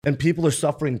And people are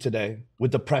suffering today with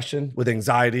depression, with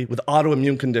anxiety, with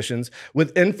autoimmune conditions,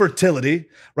 with infertility,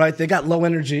 right? They got low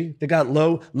energy, they got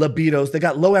low libidos, they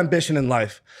got low ambition in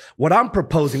life. What I'm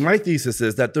proposing, my thesis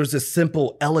is that there's this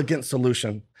simple, elegant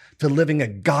solution to living a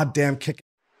goddamn kick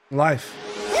life.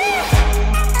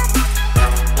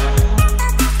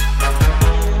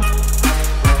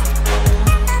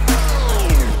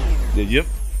 Yep.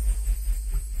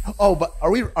 Oh, but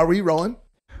are we rolling?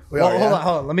 Well, hold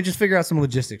on. Let me just figure out some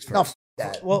logistics first. No,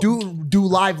 that. Well, do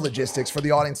live logistics for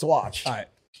the audience to watch. All right.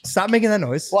 Stop making that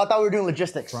noise. Well, I thought we were doing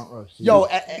logistics. Front row. Yo,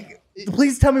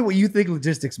 Please tell me what you think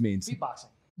logistics means. Beatboxing.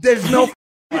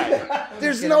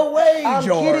 there's no way, I'm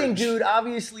George. kidding, dude.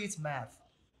 Obviously, it's math.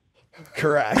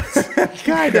 Correct.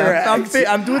 Kind of.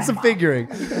 I'm doing some figuring.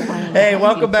 Hey,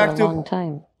 welcome back to. Long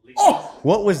time. Oh,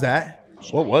 What was that?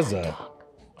 What was that?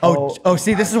 Oh,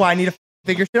 see, this is why I need to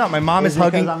figure shit out. My mom is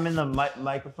hugging. Because I'm in the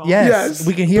microphone? Yes,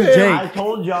 we can hear I Jake.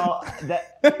 told y'all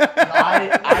that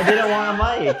I didn't want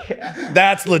a mic.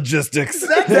 That's logistics.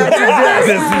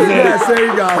 yes, there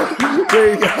you go.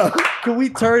 There you go. Can we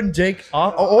turn Jake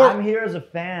off? I'm here as a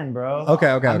fan, bro. Okay.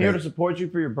 I'm here to support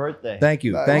you for your birthday. Thank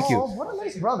you. Thank you. Oh, what a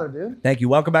nice brother, dude. Thank you.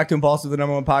 Welcome back to Impulsive, the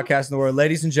 #1 podcast in the world.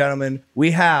 Ladies and gentlemen,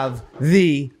 we have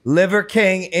the Liver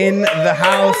King in the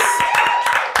house.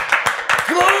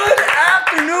 Good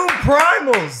afternoon,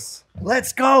 Primals.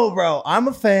 Let's go, bro. I'm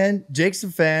a fan. Jake's a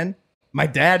fan. My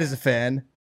dad is a fan.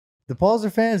 The Pauls are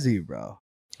fans of you, bro.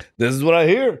 This is what I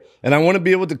hear. And I want to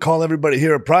be able to call everybody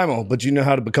here a primal, but you know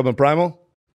how to become a primal?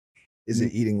 Is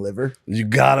it eating liver? You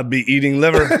gotta be eating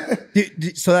liver.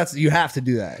 So that's, you have to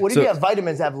do that. What do you have?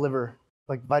 Vitamins have liver,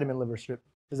 like vitamin liver strip.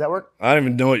 Does that work? I don't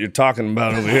even know what you're talking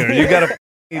about over here. You gotta,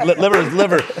 liver is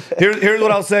liver. Here's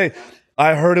what I'll say.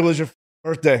 I heard it was your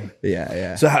birthday.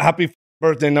 Yeah. So happy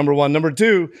birthday, number one. Number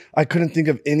two, I couldn't think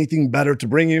of anything better to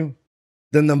bring you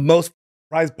than the most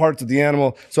prized parts of the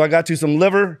animal. So I got you some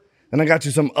liver and I got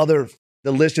you some other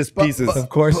delicious pieces. Of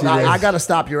course you did. I got to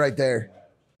stop you right there.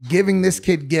 Giving this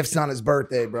kid gifts on his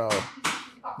birthday, bro.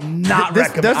 Not This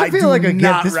recommend. doesn't I feel do like a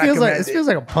not gift. This recommend feels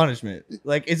like a punishment.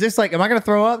 Like, is this like, am I gonna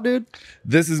throw up, dude?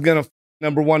 This is gonna,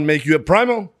 number one, make you a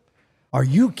primal. Are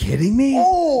you kidding me?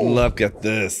 Oh, Look at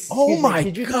this. oh my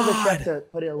Did you tell the chef God. to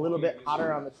put it a little bit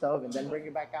hotter on the stove and then bring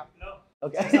it back out? No.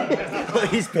 Okay.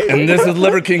 He's And this is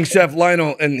Liver King Chef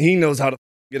Lionel, and he knows how to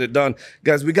get it done.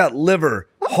 Guys, we got liver,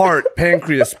 heart,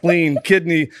 pancreas, spleen,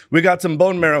 kidney. We got some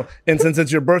bone marrow. And since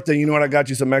it's your birthday, you know what? I got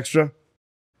you some extra.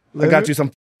 I got you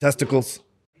some testicles.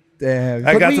 Damn.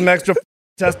 I got some extra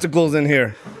testicles in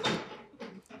here.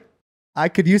 I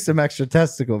could use some extra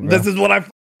testicle, bro. This is what I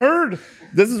heard.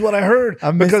 This is what I heard.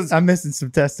 I'm missing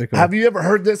some testicles. Have you ever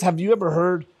heard this? Have you ever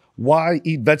heard why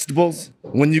eat vegetables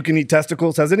when you can eat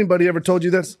testicles? Has anybody ever told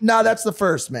you this? No, that's the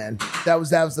first, man. That was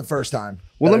the first time.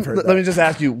 Well, that I've let heard that. me just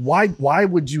ask you, why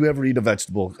would you ever eat a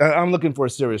vegetable? I'm looking for a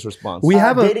serious response. We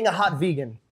have dating a hot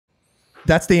vegan.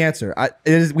 That's the answer.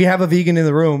 We have a vegan in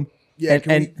the room. Yeah,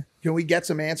 And- can we get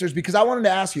some answers? Because I wanted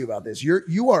to ask you about this.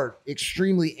 You are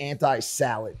extremely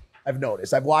anti-salad. I've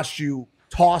noticed. I've watched you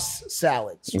toss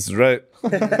salads. That's right.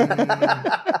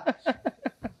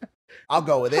 I'll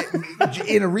go with it.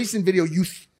 In a recent video, you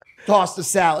tossed a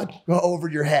salad over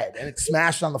your head and it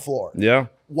smashed on the floor. Yeah.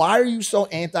 Why are you so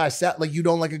anti-salad? Like, you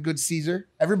don't like a good Caesar?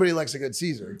 Everybody likes a good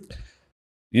Caesar.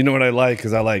 You know what I like?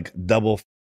 Is I like double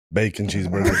bacon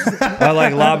cheeseburgers. I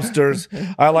like lobsters.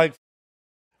 I like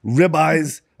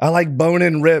ribeyes. I like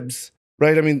bone-in ribs,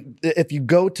 right? I mean, if you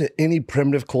go to any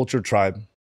primitive culture tribe,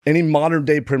 any modern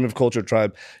day primitive culture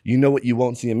tribe, you know what you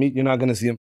won't see them eat? You're not going to see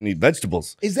them eat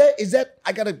vegetables. Is that,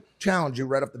 I got to challenge you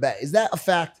right off the bat. Is that a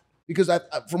fact? Because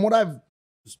from what I've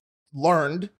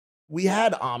learned, we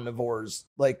had omnivores.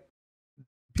 Like,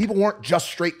 people weren't just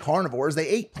straight carnivores. They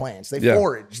ate plants. They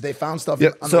foraged. They found stuff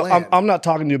on the land. I'm not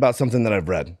talking to you about something that I've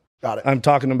read. Got it. I'm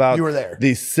talking about You were there.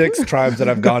 these 6 tribes that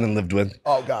I've gone and lived with.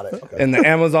 Oh, got it. Okay. In the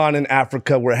Amazon in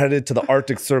Africa. We're headed to the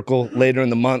Arctic Circle later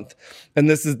in the month. And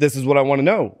this is what I want to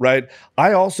know, right?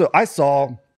 I saw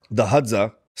the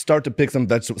Hadza start to pick some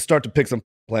vegetables, start to pick some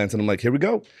plants. And I'm like, here we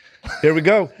go. Here we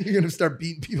go. You're going to start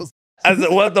beating people's... I said,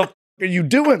 what the are you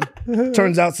doing?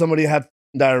 Turns out somebody had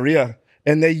diarrhea.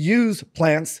 And they use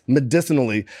plants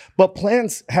medicinally, but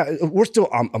plants, we're still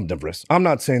omnivorous. I'm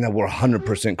not saying that we're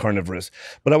 100% carnivorous,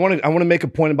 but I want to make a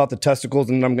point about the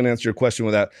testicles, and I'm going to answer your question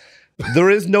with that.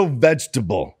 There is no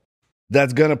vegetable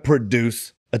that's going to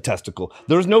produce a testicle.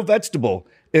 There's no vegetable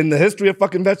in the history of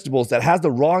fucking vegetables that has the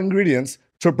raw ingredients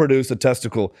to produce a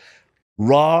testicle.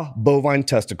 Raw bovine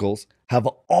testicles have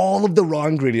all of the raw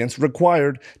ingredients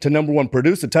required to, number one,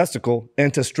 produce a testicle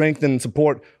and to strengthen and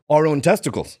support our own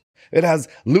testicles. It has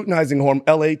luteinizing hormone,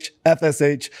 LH,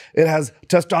 FSH. It has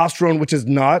testosterone, which is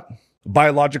not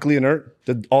biologically inert.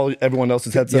 Did everyone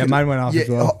else's headsets? Yeah, mine went off as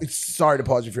well. Sorry to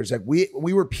pause you for a sec. We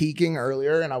were peaking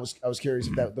earlier, and I was curious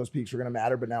if those peaks were going to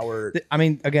matter, but now we're. I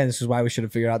mean, again, this is why we should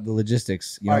have figured out the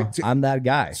logistics. You know, All right, I'm that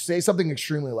guy. Say something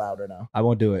extremely loud right now. I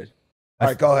won't do it. All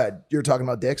right, go ahead. You're talking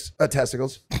about dicks,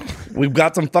 testicles. We've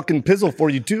got some fucking pizzle for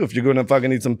you too, if you're going to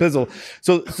fucking need some pizzle.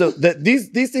 So that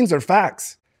these things are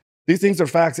facts. These things are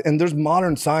facts, and there's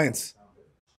modern science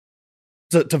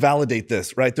to validate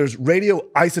this, right? There's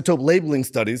radioisotope labeling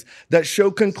studies that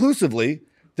show conclusively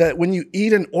that when you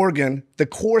eat an organ, the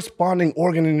corresponding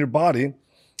organ in your body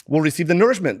will receive the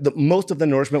nourishment. Most of the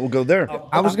nourishment will go there.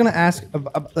 I was gonna ask,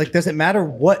 like, does it matter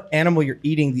what animal you're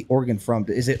eating the organ from?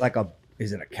 Is it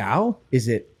a cow? Is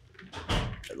it,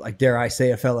 like, dare I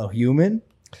say, a fellow human?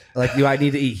 Like, do I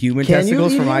need to eat human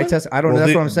testicles for my test? I don't know.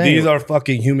 That's what I'm saying. These are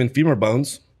fucking human femur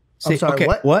bones. I'm sorry,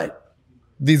 okay, what?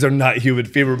 These are not human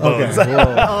femur bones. Okay.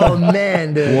 Oh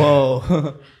man, dude.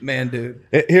 Whoa, man, dude.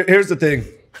 Here's the thing.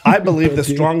 I believe the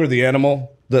stronger the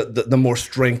animal, the more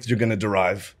strength you're going to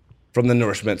derive from the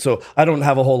nourishment. So I don't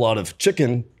have a whole lot of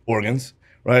chicken organs,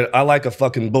 right? I like a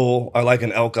fucking bull. I like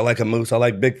an elk. I like a moose. I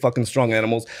like big fucking strong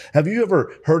animals. Have you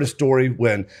ever heard a story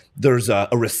when there's a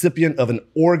recipient of an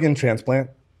organ transplant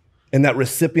and that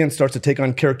recipient starts to take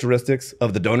on characteristics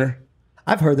of the donor?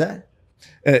 I've heard that.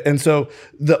 And so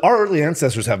our early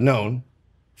ancestors have known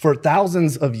for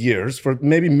thousands of years, for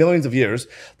maybe millions of years,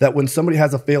 that when somebody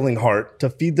has a failing heart, to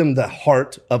feed them the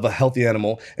heart of a healthy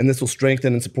animal, and this will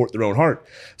strengthen and support their own heart.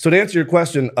 So to answer your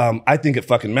question, I think it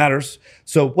fucking matters.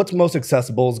 So what's most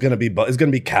accessible is going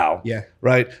to be cow. Yeah.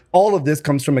 Right. All of this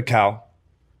comes from a cow,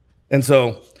 and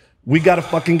so we got to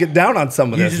fucking get down on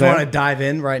some of You this. just want to dive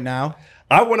in right now?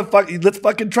 I want to let's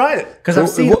fucking try it. Because I've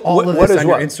seen all of this on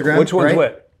your Instagram. Which one's right?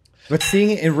 what? But seeing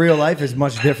it in real life is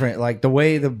much different. Like the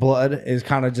way the blood is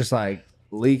kind of just like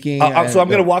leaking. So I'm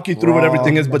going to walk you through what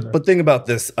everything is. But think about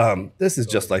this. This is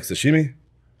just like sashimi.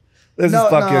 This is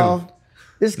fucking. No.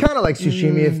 It's kind of like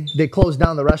sushimi if they closed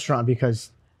down the restaurant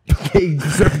because they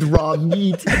served raw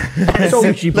meat. So,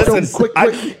 Sushi, listen, so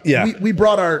quick. Yeah. We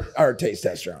brought our taste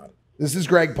tester on. This is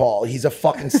Greg Paul. He's a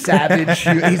fucking savage.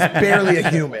 He's barely a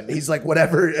human. He's like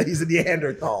whatever. He's a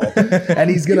Neanderthal, and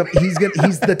he's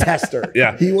the tester.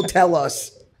 Yeah. He will tell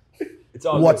us It's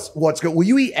all what's good. Will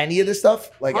you eat any of this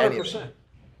stuff? Like 100%.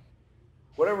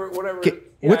 Whatever.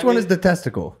 Which one is the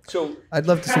testicle? So I'd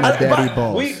love to see my daddy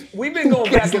balls. we've been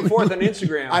going back and forth on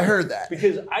Instagram. I heard that.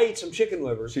 because I ate some chicken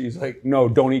livers. He's like, no,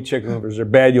 don't eat chicken livers. They're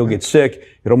bad. You'll get sick.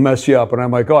 It'll mess you up. And I'm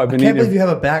like, oh, I've been I can't believe eating. you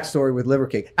have a backstory with liver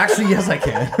cake. Actually, yes, I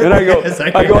can. And I go, Yes,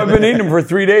 I've been eating them for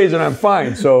 3 days and I'm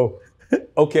fine. So,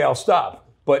 okay, I'll stop.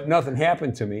 But nothing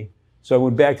happened to me. So I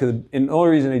went back to and the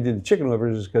only reason I did the chicken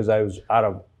livers is because I was out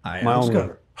of my own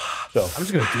liver. So I'm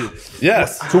just gonna do this.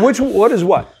 Yes. So what is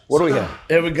what? What do we have?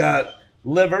 Here we got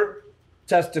liver,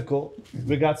 testicle.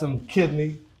 We got some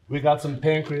kidney. We got some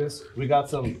pancreas. We got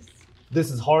some.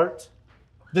 This is heart.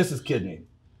 This is kidney.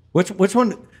 Which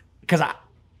one? Because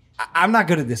I'm not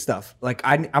good at this stuff. Like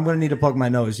I'm gonna need to plug my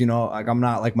nose. You know, like I'm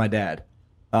not like my dad.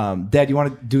 Dad, you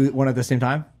want to do one at the same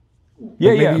time?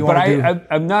 Yeah, maybe yeah. you But wanna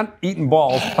I'm not eating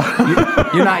balls.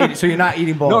 You're not eating. So you're not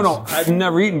eating balls. No, I've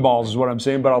never eaten balls is what I'm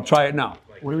saying. But I'll try it now.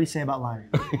 what do we say about lying?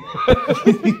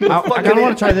 I kind of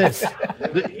want to try this.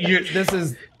 This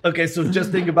is okay. So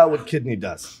just think about what kidney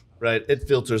does, right? It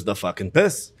filters the fucking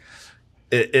piss.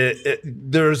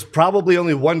 There's probably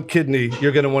only one kidney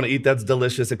you're gonna want to eat that's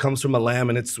delicious. It comes from a lamb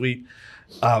and it's sweet.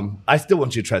 I still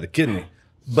want you to try the kidney,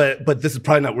 but this is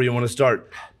probably not where you want to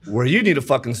start. Where you need to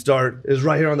fucking start is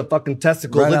right here on the fucking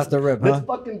testicle. Right off the rip, huh? Let's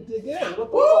fucking dig in. What the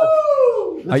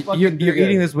fuck? Let's fucking You're dig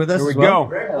eating in. this with us Here we as well?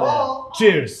 go.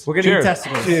 Cheers. We're gonna Cheers. eat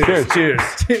testicles. Cheers. Cheers.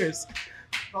 Cheers.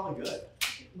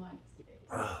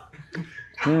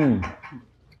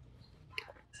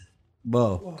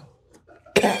 Whoa.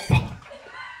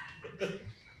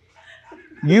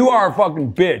 You are a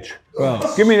fucking bitch.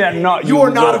 Bro. Give me that nut. You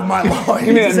are not of my line.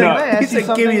 Give me that nut. He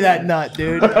said, "Give me that nut,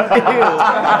 dude."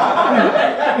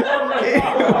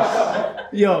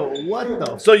 Yo, what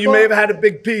the? So you may have had a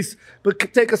big piece, but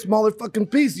take a smaller fucking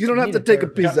piece. You don't have to take a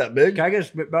piece that big. Can I get a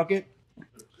spit bucket?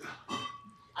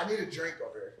 I need a drink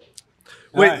over here.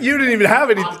 Wait, right. you didn't even have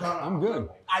anything. I'm good.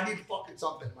 I need fucking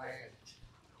something in my hand.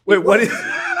 Wait, what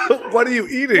are you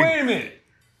eating? Wait a minute.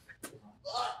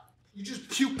 You just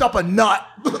puked up a nut.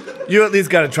 You at least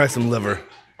got to try some liver.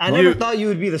 I never thought you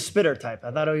would be the spitter type.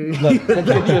 I thought it would Look, we'll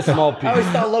get you a small piece. I always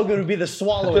thought Logan would be the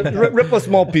swallower. Rip a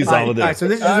small piece out of All there. right, so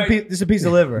this is a piece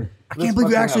of liver. I can't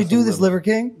believe you actually do this, Liver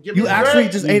King. You actually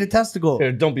just ate a testicle.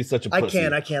 Here, don't be such a pussy.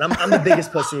 I can't. I'm the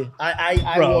biggest pussy.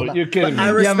 I Bro, will not. you're kidding I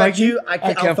me. respect Mikey? you. I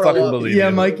can't fucking throw up. believe Yeah,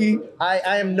 you. Mikey.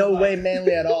 I am no way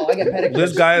manly at all. I get pedicures.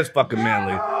 This guy is fucking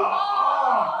manly.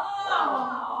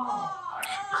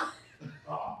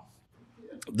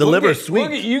 The liver's sweet.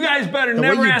 Look at, you guys better The way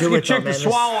never you ask do a it, chick though, man, to is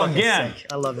swallow fucking again. sick.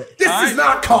 I love it. This is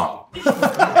not cum.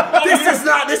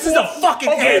 This is a fucking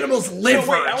animal's liver.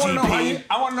 So wait, I want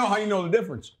GP. to know how you know the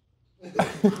difference.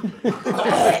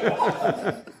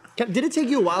 Did it take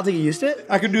you a while to get used to it?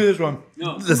 I could do this one.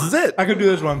 This is it. I could do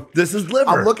this one. This is liver.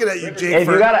 I'm looking at you, Jake. If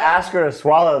you gotta ask her to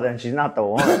swallow, then she's not the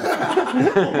one.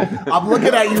 I'm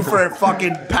looking at you for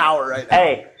fucking power right now.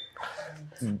 Hey,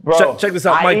 bro, Check this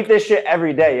out, I Mike. eat this shit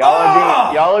every day.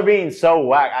 Y'all are being so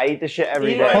whack. I eat this shit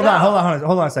every day. Hold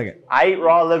on a second. I eat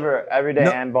raw liver every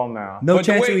day and bone marrow. No But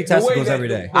the chance way- you eat the way testicles that- every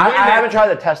day. the way I that- haven't tried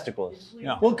the testicles.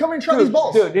 Well, come and try these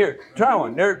balls. Dude, here, try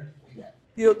one.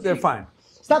 They're fine.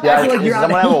 Stop Yeah, acting like you're does out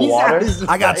someone have a he's water? out his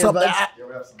I got something.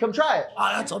 earbuds. Come try it.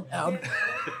 That's up down.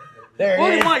 There Look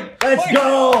it at is. Mike. Let's Mike-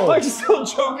 go. Mike's still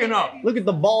choking up. Look at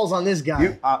the balls on this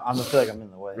guy. I'm gonna feel like I'm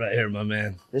in the way. Right here, my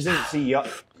man. This is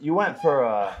you went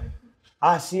for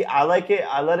see. I like it.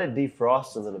 I let it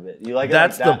defrost a little bit. You like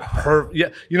That's it the like that? perfect. Yeah,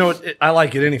 you know what? I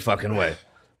like it any fucking way.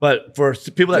 But for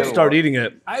people that start eating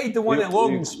it, I ate the one that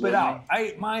Logan spit out. I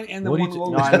ate mine and the What do one you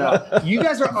Logan No, I spit out. know. You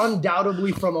guys are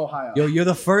undoubtedly from Ohio. Yo, you're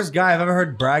the first guy I've ever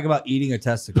heard brag about eating a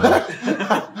testicle. No,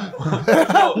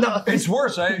 It's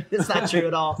worse. it's not true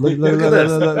at all. Look look at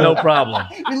this. No problem.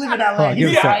 We live in LA. Give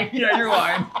it a sec. Yeah, you're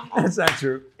lying. That's not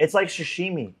true. It's like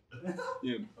sashimi.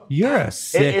 You're a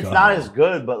sick. It's not as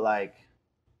good, but like,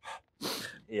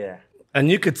 yeah. And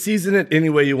you could season it any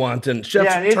way you want. And chefs,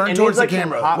 Yeah, it Turn needs towards the like some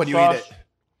camera hot when you sauce. eat it.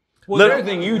 Well, the other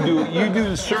thing you do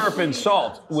the syrup and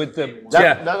salt with the.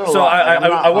 yeah. that's a So lot. I'm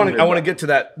not I want hungry, to but- get to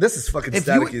that. This is fucking If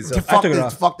you staticky. So. fuck, took it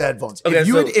off. fuck the headphones. Okay,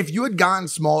 If you had gotten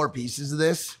smaller pieces of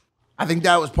this, I think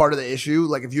that was part of the issue.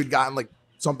 Like if you had gotten like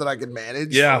something I could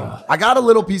manage. Yeah. I got a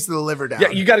little piece of the liver down. Yeah,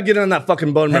 you got to get on that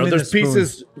fucking bone marrow. Hand me There's the spoon.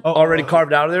 pieces already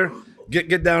carved out of there.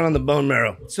 Get down on the bone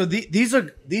marrow. So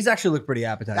these actually look pretty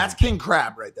appetizing. That's king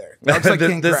crab right there. That's like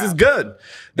king this crab. is good.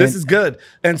 This is good.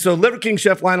 And so Liver King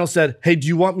Chef Lionel said, "Hey, do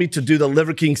you want me to do the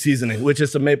Liver King seasoning, which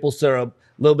is some maple syrup,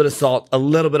 a little bit of salt, a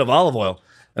little bit of olive oil?"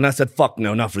 And I said, "Fuck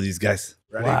no, not for these guys."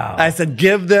 wow. I said,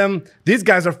 "Give them. These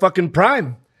guys are fucking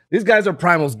prime. These guys are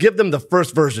primals. Give them the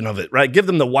first version of it, right? Give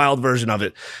them the wild version of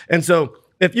it." And so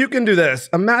if you can do this,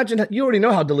 imagine you already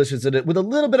know how delicious it is with a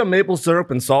little bit of maple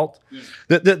syrup and salt.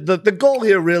 The goal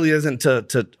here really isn't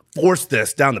to force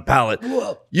this down the palate.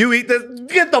 You eat this,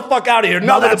 get the fuck out of here. No,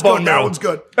 Not with that's the bone good. marrow. That one's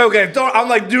good. Okay, I'm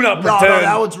like, do not No, pretend.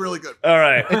 that one's really good. All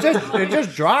right. It's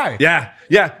just dry. Yeah.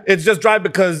 It's just dry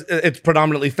because it's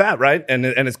predominantly fat, right? And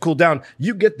it's cooled down.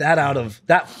 You get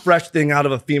that fresh thing out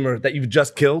of a femur that you've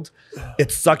just killed.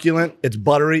 It's succulent. It's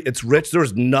buttery. It's rich.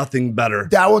 There's nothing better.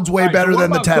 That one's way All right, better so what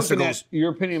than the about cooking testicles. it?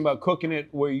 Your opinion about cooking it,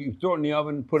 where you throw it in the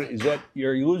oven, put it.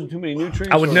 Are you losing too many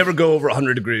nutrients? I would or- never go over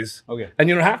 100 degrees. Okay. And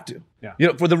you don't have to. Yeah. You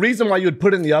know, for the reason why you would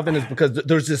put it in the oven is because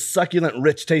there's this succulent,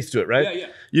 rich taste to it, right? Yeah.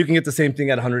 You can get the same thing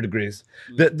at 100 degrees.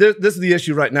 This is the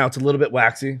issue right now. It's a little bit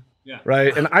waxy. Yeah.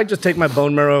 Right. And I just take my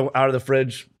bone marrow out of the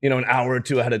fridge, an hour or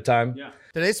two ahead of time. Yeah.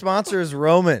 Today's sponsor is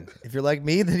Roman. If you're like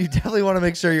me, then you definitely want to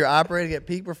make sure you're operating at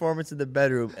peak performance in the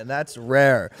bedroom, and that's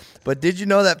rare. But did you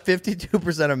know that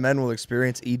 52% of men will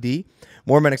experience ED?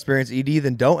 More men experience ED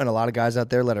than don't, and a lot of guys out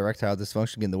there let erectile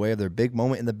dysfunction get in the way of their big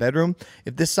moment in the bedroom.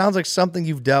 If this sounds like something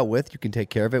you've dealt with, you can take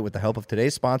care of it with the help of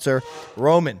today's sponsor,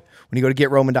 Roman. When you go to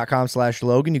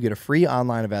GetRoman.com/Logan, you get a free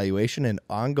online evaluation and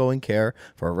ongoing care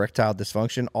for erectile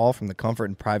dysfunction, all from the comfort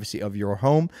and privacy of your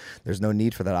home. There's no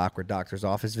need for that awkward doctor's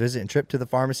office visit and trip to the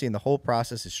pharmacy, and the whole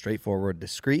process is straightforward,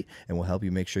 discreet, and will help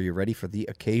you make sure you're ready for the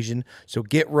occasion. So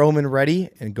get Roman ready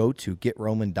and go to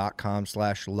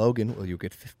GetRoman.com/Logan, where you'll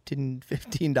get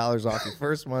 $15 off your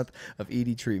first month of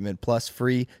ED treatment plus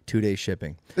free 2-day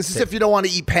shipping. This is if you don't want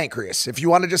to eat pancreas. If you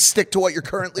want to just stick to what you're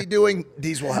currently doing,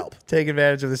 these will help. Take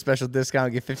advantage of this special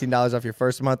discount. Get $15 off your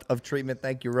first month of treatment.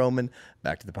 Thank you, Roman.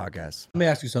 Back to the podcast. Let me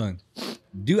ask you something.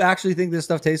 Do you actually think this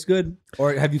stuff tastes good?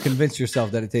 Or have you convinced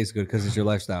yourself that it tastes good because it's your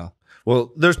lifestyle?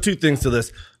 Well, there's two things to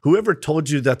this. Whoever told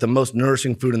you that the most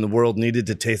nourishing food in the world needed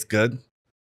to taste good,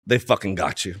 they fucking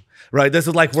got you, right? This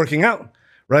is like working out,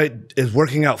 right? Is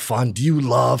working out fun? Do you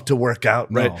love to work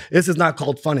out, right? No. This is not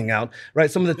called funning out, right?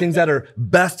 Some of the things that are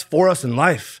best for us in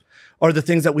life are the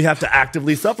things that we have to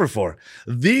actively suffer for.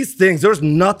 These things, there's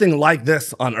nothing like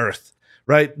this on earth,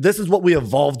 right? This is what we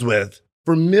evolved with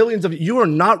for millions of you are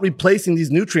not replacing these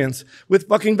nutrients with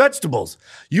fucking vegetables.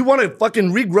 You want to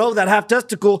fucking regrow that half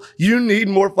testicle, you need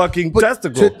more fucking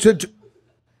testicle.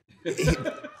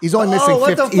 He's only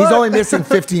missing. He's only missing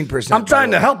 15%. I'm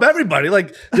trying to help everybody.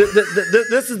 Like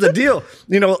this is the deal.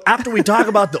 You know, after we talk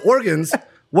about the organs,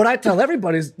 what I tell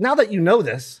everybody is, now that you know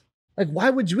this, like, why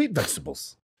would you eat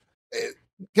vegetables?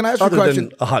 Can I ask you a question?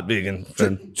 Than a hot vegan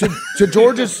friend. To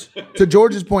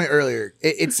George's point earlier,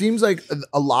 it seems like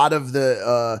a lot of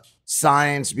the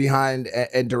science behind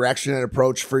and direction and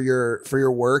approach for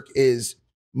your work is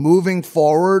moving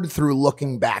forward through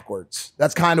looking backwards.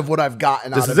 That's kind of what I've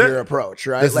gotten out of your approach,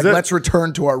 right? Like, let's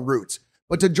return to our roots.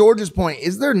 But to George's point,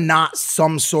 is there not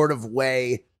some sort of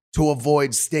way to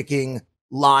avoid sticking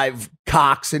live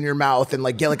cocks in your mouth and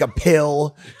like get like a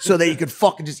pill so that you could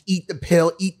fucking just eat the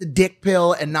pill, eat the dick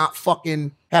pill, and not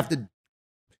fucking have to?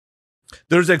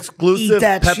 There's exclusive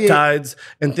peptides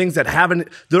and things that haven't.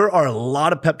 There are a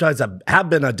lot of peptides that have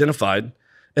been identified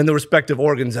in the respective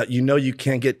organs that you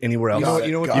can't get anywhere else.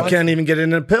 You can't even get it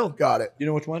in a pill. Got it. You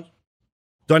know which ones?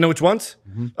 Do I know which ones?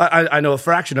 Mm-hmm. I know a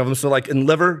fraction of them. So like in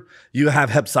liver, you have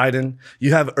hepcidin,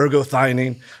 you have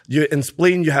ergothioneine. In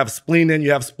spleen, you have spleenin,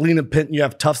 you have spleenapintin, you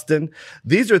have tufstin.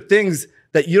 These are things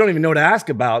that you don't even know to ask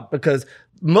about because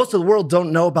most of the world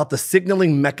don't know about the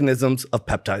signaling mechanisms of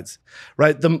peptides,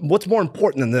 right? What's more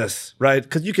important than this, right?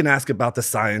 Because you can ask about the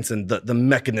science and the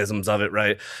mechanisms of it,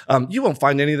 right? You won't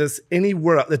find any of this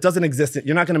anywhere. It doesn't exist.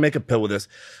 You're not going to make a pill with this.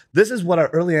 This is what our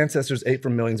early ancestors ate for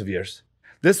millions of years.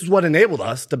 This is what enabled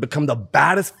us to become the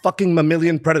baddest fucking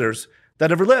mammalian predators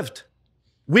that ever lived.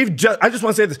 I just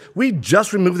want to say this. We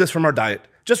just removed this from our diet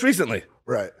just recently.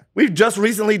 Right. We've just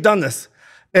recently done this.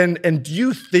 And do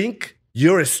you think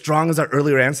you're as strong as our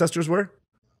earlier ancestors were?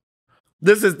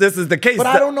 This is the case. But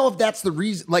I don't know if that's the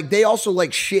reason. Like, they also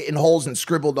like shit in holes and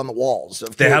scribbled on the walls.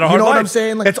 They had a hard life. What I'm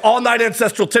saying? Like, it's all 9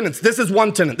 ancestral tenets. This is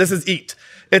one tenet. This is eat.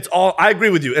 It's all. I agree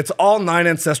with you. It's all 9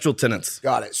 ancestral tenets.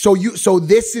 Got it. So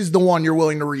this is the one you're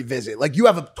willing to revisit. Like, you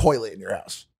have a toilet in your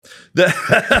house. I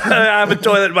have a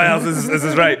toilet in my house. This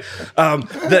is right.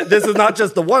 This is not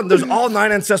just the one. There's all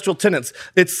 9 ancestral tenets.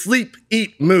 It's sleep,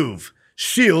 eat, move,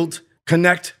 shield,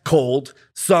 connect, cold,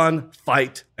 sun,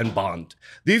 fight, and bond.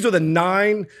 These are the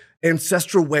 9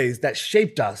 ancestral ways that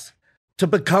shaped us to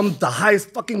become the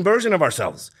highest fucking version of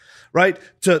ourselves, right?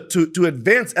 To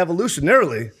advance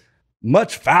evolutionarily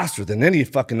much faster than any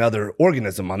fucking other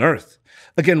organism on Earth.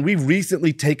 Again, we've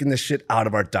recently taken this shit out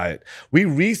of our diet. We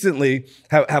recently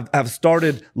have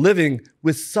started living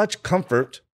with such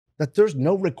comfort that there's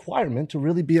no requirement to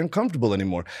really be uncomfortable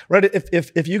anymore, right?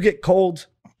 If you get cold,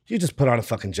 you just put on a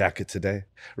fucking jacket today,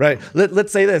 right?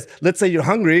 Let's say this. Let's say you're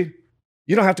hungry.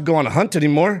 You don't have to go on a hunt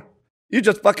anymore. You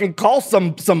just fucking call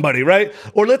somebody, right?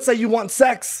 Or let's say you want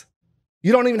sex.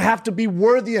 You don't even have to be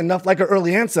worthy enough like our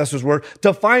early ancestors were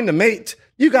to find a mate.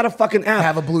 You got a fucking app.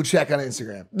 Have a blue check on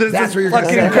Instagram. That's what you're fucking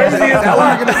crazy. That's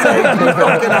what you're gonna say. Be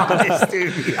fucking honest,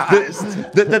 dude. Be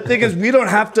honest. The thing is, we don't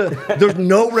have to. There's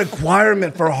no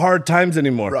requirement for hard times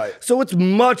anymore. Right. So it's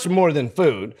much more than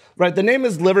food, right? The name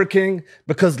is Liver King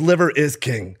because liver is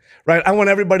king. Right? I want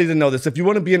everybody to know this. If you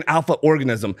want to be an alpha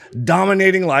organism,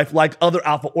 dominating life like other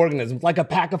alpha organisms, like a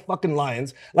pack of fucking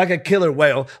lions, like a killer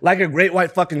whale, like a great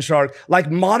white fucking shark,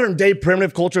 like modern day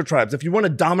primitive culture tribes, if you want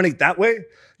to dominate that way,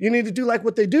 you need to do like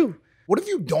what they do. What if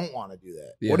you don't want to do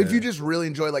that? Yeah. What if you just really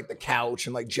enjoy like the couch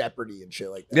and like Jeopardy and shit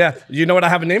like that? Yeah. You know what? I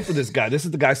have a name for this guy. This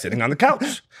is the guy sitting on the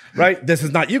couch, right? This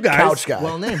is not you guys. Couch guy.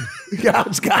 Well named.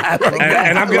 Couch guy.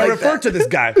 And I'm going to refer to this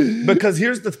guy because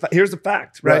here's the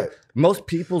fact, right? Most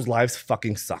people's lives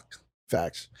fucking suck.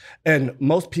 Facts. And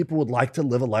most people would like to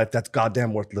live a life that's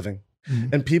goddamn worth living.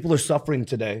 Mm-hmm. And people are suffering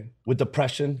today with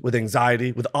depression, with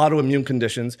anxiety, with autoimmune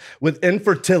conditions, with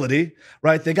infertility,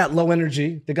 right? They got low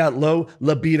energy, they got low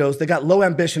libidos, they got low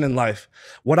ambition in life.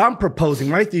 What I'm proposing,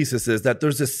 my thesis is that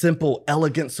there's a simple,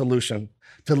 elegant solution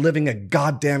to living a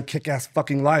goddamn kick-ass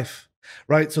fucking life,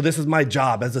 right? So this is my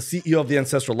job as the CEO of the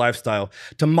Ancestral Lifestyle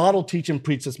to model, teach, and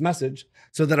preach this message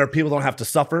so that our people don't have to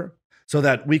suffer, so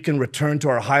that we can return to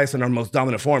our highest and our most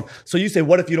dominant form. So you say,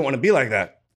 what if you don't want to be like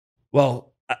that? Well,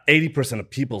 80% of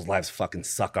people's lives fucking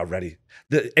suck already.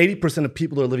 80% of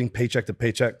people are living paycheck to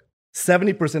paycheck.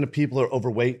 70% of people are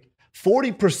overweight.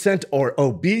 40% are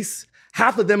obese.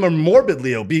 Half of them are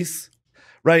morbidly obese,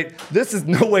 right? This is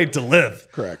no way to live.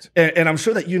 Correct. And I'm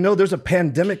sure that you know there's a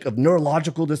pandemic of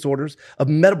neurological disorders, of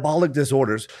metabolic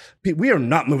disorders. We are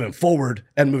not moving forward,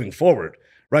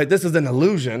 right? This is an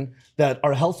illusion that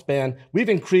our health span, we've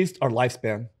increased our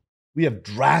lifespan. We have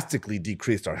drastically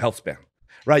decreased our health span.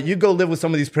 right? You go live with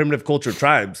some of these primitive culture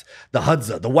tribes, the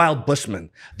Hadza, the wild Bushmen,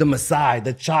 the Maasai,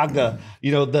 the Chaga,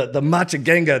 the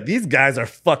Machaganga. These guys are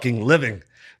fucking living.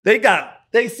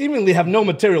 They seemingly have no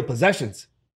material possessions,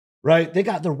 right? They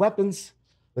got their weapons,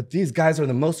 but these guys are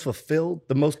the most fulfilled,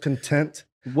 the most content.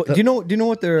 Do you know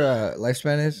what their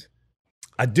lifespan is?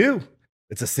 I do.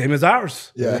 It's the same as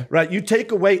ours. Yeah. Right? You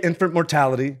take away infant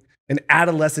mortality and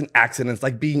adolescent accidents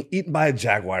like being eaten by a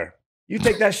jaguar. You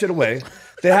take that shit away.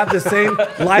 They have the same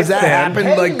lifespan. Does that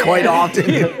happen quite often?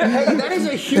 Hey, that is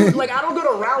a huge. Like, I don't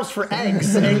go to Rouse for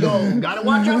eggs and go, gotta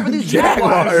watch out for these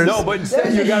jaguars. No, but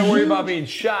instead you got to worry about being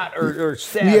shot or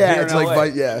stabbed. Yeah, here it's in like, LA.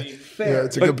 yeah,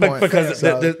 it's a good point. Because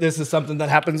this is something that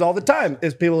happens all the time.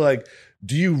 Is people like,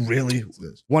 do you really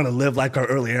want to live like our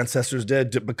early ancestors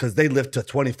did? Because they lived to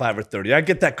 25 or 30. I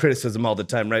get that criticism all the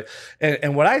time, right?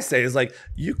 And what I say is like,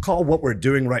 you call what we're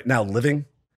doing right now living,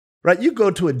 right? You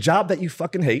go to a job that you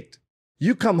fucking hate.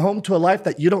 You come home to a life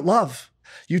that you don't love.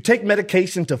 You take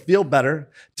medication to feel better,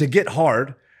 to get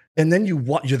hard, and then you're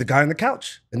the guy on the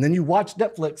couch. And then you watch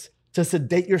Netflix to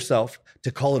sedate yourself,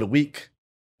 to call it a week,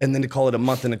 and then to call it a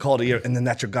month, and to call it a year, and then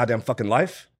that's your goddamn fucking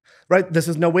life. Right? This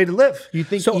is no way to live. You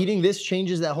think eating this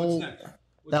changes that whole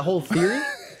theory?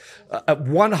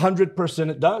 100%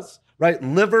 it does. Right?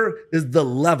 Liver is the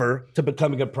lever to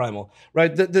becoming a primal.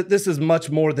 Right? This is much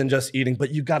more than just eating,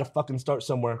 but you got to fucking start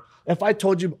somewhere. If I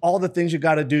told you all the things you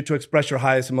got to do to express your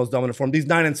highest and most dominant form, these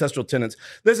 9 ancestral tenets,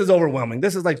 this is overwhelming.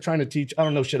 This is like trying to teach, I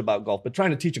don't know shit about golf, but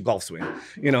trying to teach a golf swing,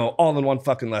 all in one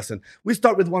fucking lesson. We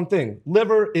start with one thing.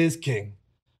 Liver is king.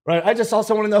 Right? I just saw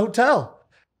someone in the hotel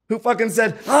who fucking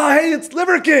said, oh, hey, it's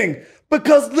Liver King,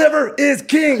 because liver is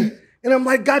king. And I'm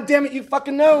like, God damn it, you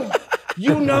fucking know.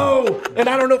 You know. And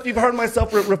I don't know if you've heard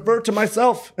myself refer to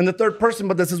myself in the third person,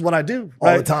 but this is what I do.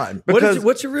 All the time.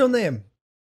 What's your real name?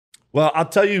 Well, I'll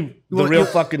tell you the real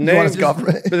fucking name.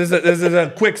 This is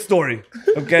a quick story,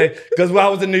 okay? Because when I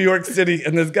was in New York City,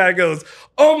 and this guy goes,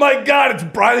 oh my God, it's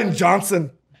Brian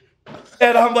Johnson.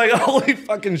 And I'm like, holy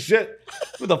fucking shit.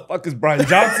 Who the fuck is Brian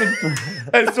Johnson?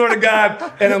 I swear to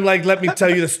God. And I'm like, let me tell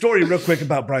you the story real quick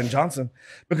about Brian Johnson.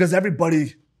 Because every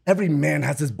man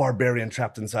has this barbarian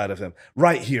trapped inside of him,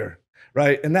 right here,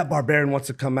 right? And that barbarian wants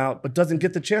to come out, but doesn't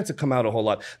get the chance to come out a whole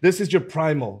lot. This is your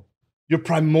primal, your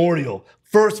primordial,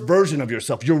 first version of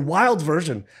yourself, your wild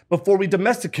version before we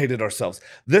domesticated ourselves.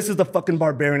 This is the fucking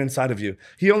barbarian inside of you.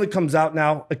 He only comes out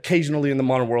now occasionally in the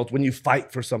modern world when you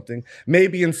fight for something,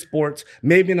 maybe in sports,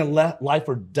 maybe in a life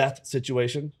or death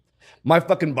situation. My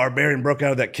fucking barbarian broke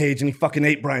out of that cage and he fucking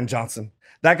ate Brian Johnson.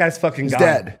 That guy's fucking gone.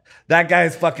 Dead. That guy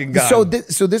is fucking gone. So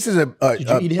this is Did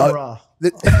you eat him raw? You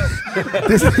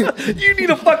need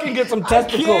to fucking get some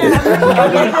testicles.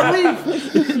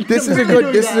 This is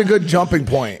a good jumping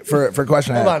point for a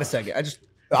question. Hold on a second.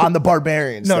 On the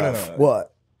barbarian stuff. No.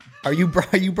 What? Are you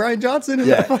Brian Johnson?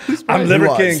 Yeah. I'm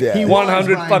Liver King. Yeah. He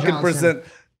 100 fucking percent.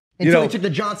 Until he took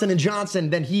the Johnson & Johnson,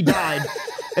 then he died.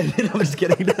 And I'm just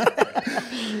kidding.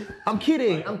 I'm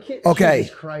kidding. Okay.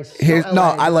 Jesus Christ.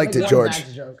 I liked it, George.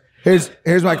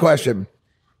 Here's my question.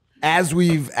 As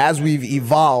we've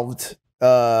evolved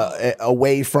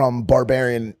away from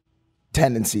barbarian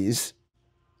tendencies,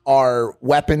 our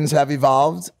weapons have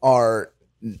evolved, our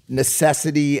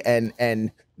necessity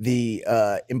and the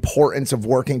importance of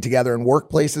working together in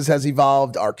workplaces has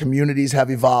evolved, our communities have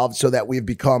evolved so that we've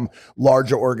become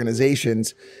larger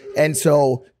organizations. And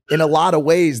so in a lot of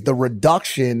ways, the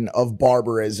reduction of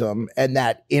barbarism and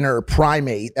that inner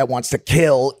primate that wants to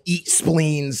kill, eat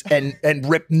spleens, and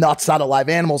rip nuts out of live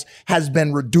animals has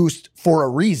been reduced for a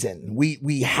reason.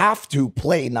 We have to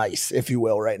play nice, if you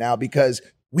will, right now because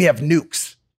we have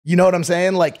nukes. You know what I'm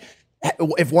saying? Like,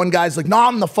 if one guy's like, no,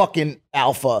 I'm the fucking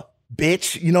alpha,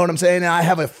 bitch. You know what I'm saying? And I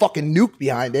have a fucking nuke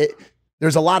behind it.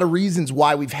 There's a lot of reasons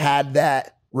why we've had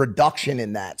that reduction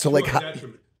in that. So like,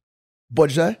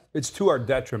 what'd you say? It's to our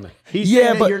detriment.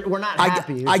 But we're not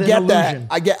happy. I get that.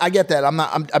 I get that.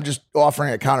 I'm just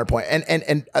offering a counterpoint.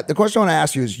 And the question I want to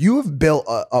ask you is, you have built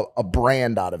a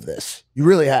brand out of this. You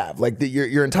really have. Like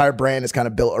your entire brand is kind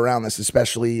of built around this,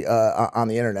 especially on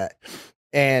the internet.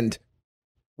 And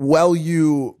while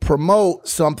you promote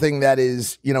something that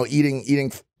is,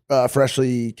 eating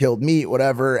freshly killed meat,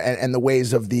 whatever, and the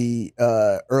ways of the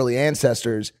early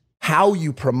ancestors, how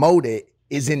you promote it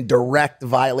is in direct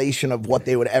violation of what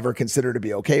they would ever consider to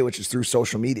be okay, which is through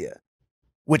social media,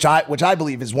 which I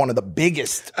believe is one of the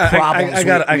biggest problems. I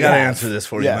gotta answer this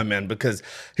for you, my man, because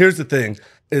here's the thing: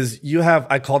 is you have,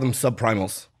 I call them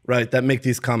subprimals, right? That make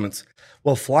these comments.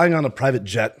 Well, flying on a private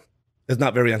jet is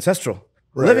not very ancestral.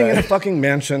 Living in a fucking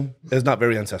mansion is not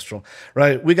very ancestral,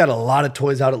 right? We got a lot of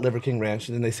toys out at Liver King Ranch,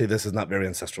 and then they say this is not very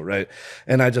ancestral, right?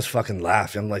 And I just fucking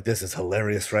laugh. I'm like, this is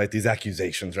hilarious, right? These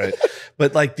accusations, right?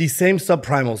 But like these same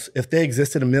subprimals, if they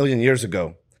existed 1 million years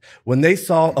ago, when they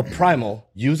saw a primal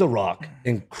use a rock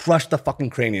and crush the fucking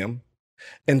cranium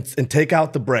and take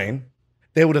out the brain,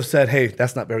 they would have said, hey,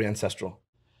 that's not very ancestral.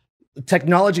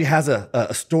 Technology has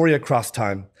a story across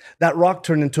time. That rock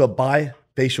turned into a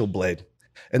bifacial blade.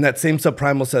 And that same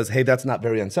subprimal says, hey, that's not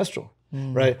very ancestral,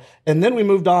 right? And then we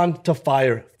moved on to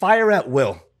fire at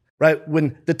will, right?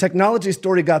 When the technology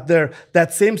story got there,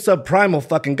 that same subprimal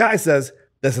fucking guy says,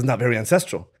 this is not very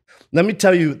ancestral. Let me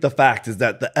tell you the fact is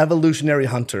that the evolutionary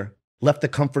hunter left the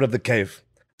comfort of the cave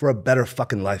for a better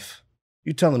fucking life.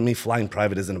 You telling me flying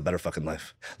private isn't a better fucking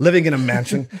life? Living in a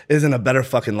mansion isn't a better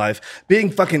fucking life?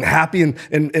 Being fucking happy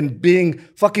and being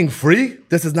fucking free,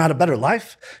 this is not a better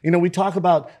life? You know, we talk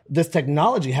about this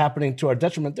technology happening to our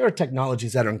detriment. There are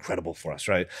technologies that are incredible for us,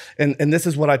 right? And this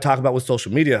is what I talk about with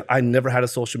social media. I never had a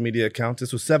social media account.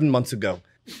 This was 7 months ago.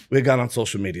 We got on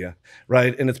social media,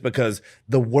 right? And it's because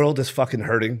the world is fucking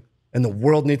hurting. And the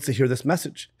world needs to hear this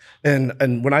message. And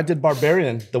when I did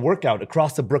Barbarian, the workout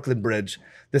across the Brooklyn Bridge,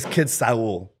 this kid,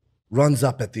 Saul, runs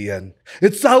up at the end.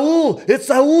 It's Saul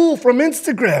from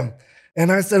Instagram. And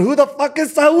I said, who the fuck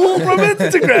is Saul from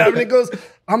Instagram? And he goes,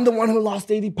 I'm the one who lost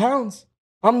 80 pounds.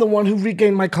 I'm the one who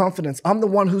regained my confidence. I'm the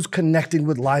one who's connecting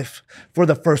with life for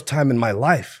the first time in my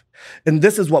life. And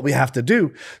this is what we have to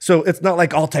do. So it's not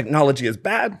like all technology is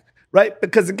bad, right?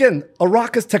 Because again, a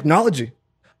rock is technology.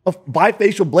 A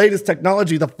bifacial blade is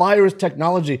technology. The fire is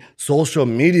technology. Social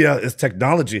media is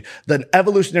technology. The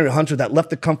evolutionary hunter that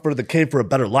left the comfort of the cave for a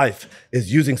better life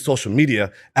is using social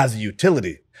media as a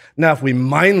utility. Now, if we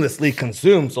mindlessly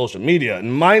consume social media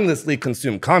and mindlessly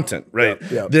consume content, right,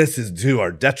 this is to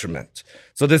our detriment.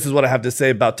 So this is what I have to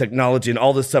say about technology and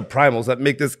all the subprimals that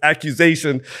make this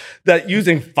accusation that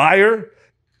using fire,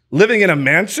 living in a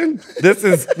mansion, this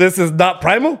is not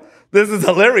primal. This is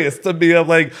hilarious to be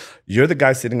like, you're the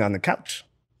guy sitting on the couch,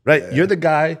 right? Yeah. You're the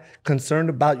guy concerned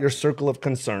about your circle of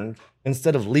concern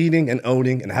instead of leading and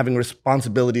owning and having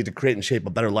responsibility to create and shape a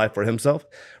better life for himself,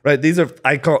 right? These are,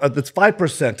 it's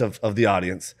 5% of the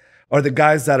audience are the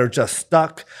guys that are just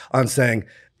stuck on saying,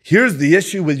 here's the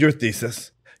issue with your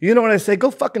thesis. You know what I say?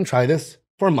 Go fucking try this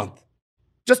for a month.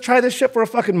 Just try this shit for a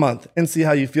fucking month and see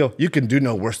how you feel. You can do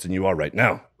no worse than you are right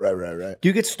now. Right. Do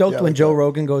you get stoked when Joe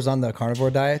Rogan goes on the carnivore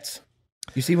diets?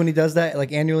 You see when he does that,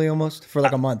 like annually almost, for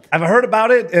like a month? I've heard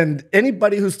about it, and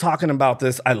anybody who's talking about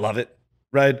this, I love it,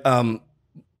 right?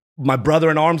 My brother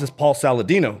in arms is Paul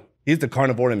Saladino. He's the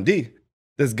carnivore MD,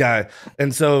 this guy.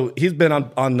 And so he's been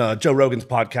on Joe Rogan's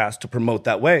podcast to promote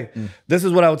that way. This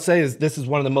is what I would say is this is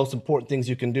one of the most important things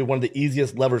you can do. One of the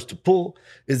easiest levers to pull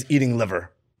is eating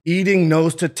liver. Eating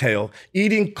nose to tail,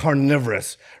 eating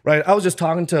carnivorous, right? I was just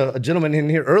talking to a gentleman in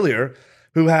here earlier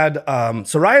who had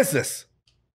psoriasis.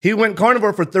 He went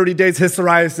carnivore for 30 days. His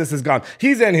psoriasis is gone.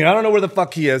 He's in here. I don't know where the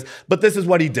fuck he is, but this is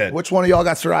what he did. Which one of y'all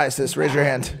got psoriasis? Raise your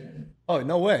hand. Oh,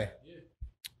 no way.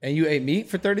 And you ate meat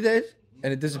for 30 days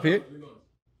and it disappeared?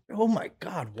 Oh my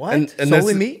God, what? And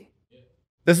Solely meat?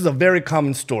 This is a very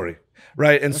common story.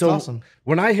 Right. And That's so awesome.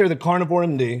 When I hear the carnivore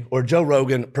MD or Joe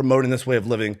Rogan promoting this way of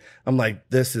living, I'm like,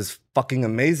 this is fucking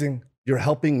amazing. You're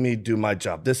helping me do my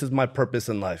job. This is my purpose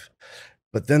in life.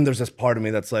 But then there's this part of me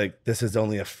that's like, this is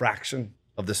only a fraction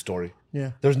of the story.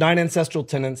 Yeah. There's 9 ancestral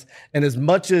tenets. And as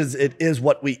much as it is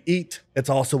what we eat, it's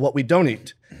also what we don't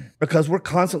eat because we're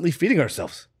constantly feeding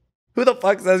ourselves. Who the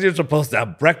fuck says you're supposed to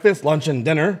have breakfast, lunch, and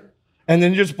dinner? And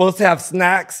then you're supposed to have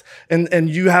snacks and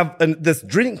you have this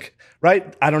drink.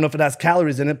 Right? I don't know if it has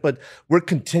calories in it, but we're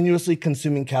continuously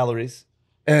consuming calories.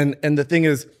 And the thing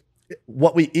is,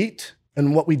 what we eat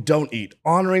and what we don't eat,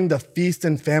 honoring the feast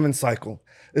and famine cycle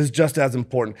is just as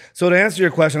important. So to answer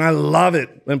your question, I love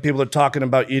it when people are talking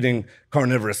about eating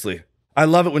carnivorously. I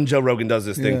love it when Joe Rogan does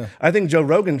this thing. I think Joe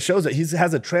Rogan shows that he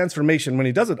has a transformation when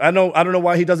he does it. I don't know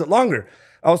why he does it longer.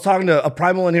 I was talking to a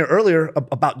primal in here earlier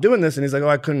about doing this, and he's like, oh,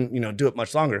 I couldn't, do it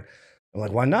much longer. I'm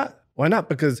like, why not? Why not?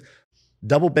 Because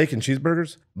double bacon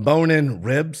cheeseburgers, bone-in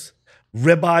ribs,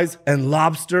 ribeyes, and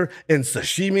lobster, and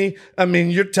sashimi. I mean,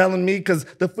 you're telling me because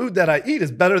the food that I eat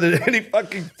is better than any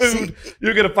fucking food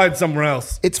you're gonna find somewhere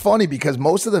else. It's funny because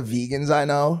most of the vegans I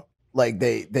know, like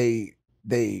they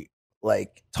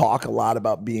like talk a lot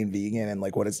about being vegan and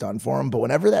like what it's done for them. But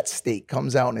whenever that steak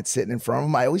comes out and it's sitting in front of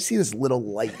them, I always see this little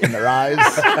light in their eyes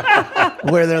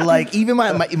where they're like, even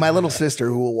my little sister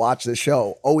who will watch the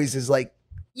show always is like,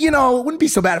 it wouldn't be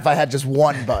so bad if I had just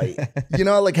one bite.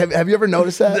 Like, have you ever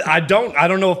noticed that? I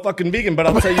don't know a fucking vegan, but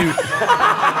I'll tell you.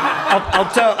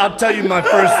 I'll tell you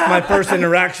my first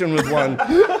interaction with one.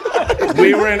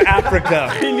 We were in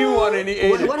Africa. He knew one and he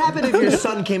ate it. What happened if your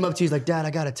son came up to you, he's like, Dad,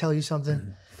 I gotta tell you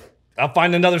something? I'll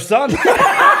find another son.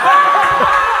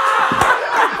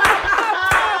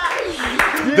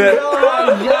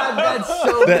 Oh my God, that's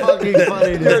so fucking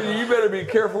funny, dude. You better be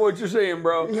careful what you're saying,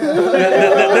 bro.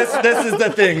 This is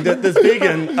the thing. This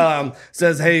vegan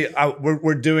says, hey,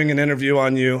 we're doing an interview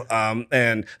on you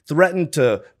and threatened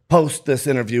to post this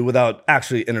interview without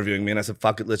actually interviewing me. And I said,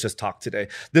 fuck it, let's just talk today.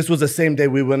 This was the same day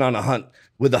we went on a hunt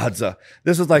with the Hadza.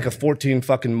 This was like a 14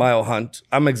 fucking mile hunt.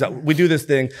 We do this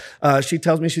thing. She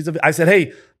tells me I said,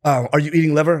 hey, are you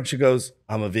eating liver? She goes,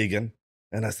 I'm a vegan.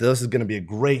 And I said, this is going to be a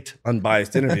great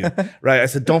unbiased interview, right? I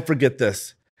said, don't forget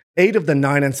this. 8 of the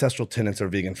 9 ancestral tenets are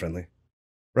vegan friendly,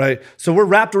 right? So we're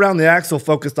wrapped around the axle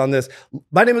focused on this.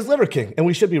 My name is Liver King, and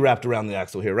we should be wrapped around the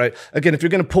axle here, right? Again, if you're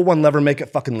going to pull one lever, make it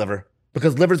fucking liver,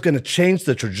 because liver is going to change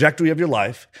the trajectory of your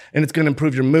life, and it's going to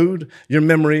improve your mood, your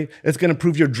memory. It's going to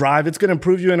improve your drive. It's going to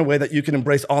improve you in a way that you can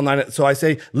embrace all 9. So I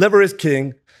say liver is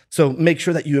king. So make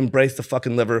sure that you embrace the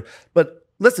fucking liver. But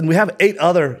listen, we have 8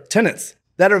 other tenets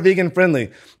that are vegan friendly.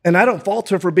 And I don't fault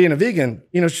her for being a vegan.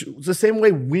 You know, it's the same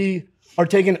way we are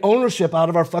taking ownership out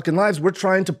of our fucking lives. We're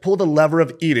trying to pull the lever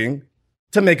of eating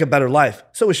to make a better life.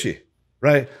 So is she,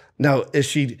 right? Now, is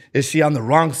she on the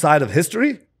wrong side of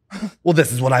history? Well,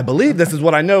 this is what I believe. This is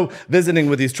what I know visiting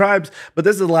with these tribes. But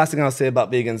this is the last thing I'll say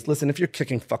about vegans. Listen, if you're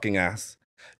kicking fucking ass,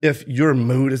 if your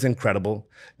mood is incredible,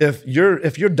 if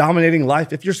you're dominating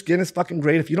life, if your skin is fucking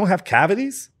great, if you don't have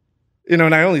cavities, you know,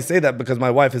 and I only say that because my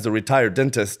wife is a retired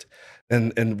dentist,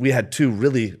 and we had 2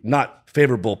 really not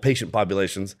favorable patient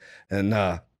populations, and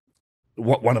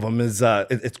one of them is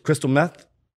it's crystal meth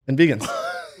and vegans.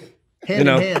 Hand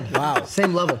in hand. Wow.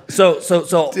 Same level. So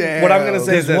what I'm going to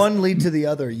say is Does this. one lead to the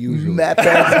other usually? No, not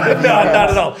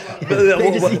at all.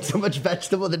 They just eat so much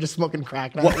vegetable, they're just smoking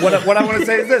crack now. What I want to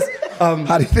say is this.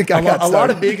 How do you think I got a started? lot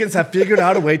of vegans have figured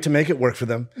out a way to make it work for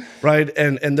them, right?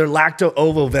 And they're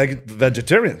lacto-ovo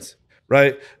vegetarians.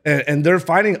 Right? And they're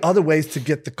finding other ways to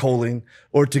get the choline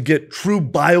or to get true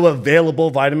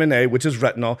bioavailable vitamin A, which is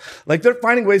retinol. Like they're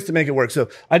finding ways to make it work. So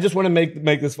I just want to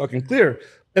make this fucking clear.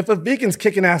 If a vegan's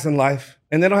kicking ass in life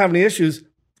and they don't have any issues,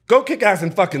 go kick ass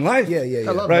in fucking life. Yeah.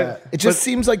 I love Right? that. It just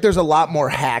seems like there's a lot more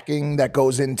hacking that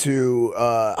goes into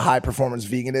high performance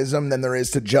veganism than there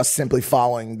is to just simply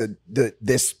following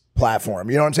this platform.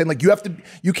 You know what I'm saying? Like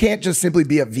you can't just simply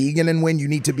be a vegan and win. You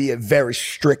need to be a very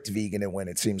strict vegan and win,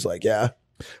 it seems like, yeah.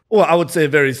 Well, I would say a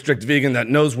very strict vegan that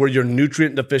knows where your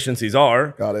nutrient deficiencies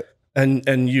are. Got it.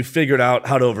 And you figured out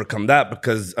how to overcome that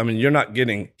because, I mean, you're not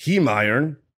getting heme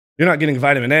iron. You're not getting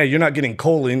vitamin A. You're not getting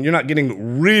choline. You're not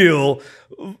getting real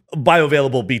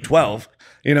bioavailable B12.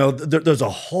 You know, there's a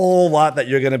whole lot that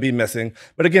you're going to be missing.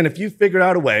 But again, if you figure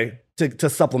out a way to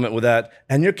supplement with that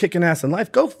and you're kicking ass in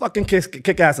life, go fucking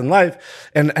kick ass in life.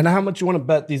 And how much you want to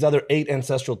bet these other 8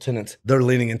 ancestral tenets, they're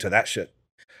leaning into that shit.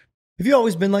 Have you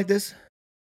always been like this?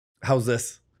 How's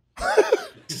this?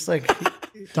 Just like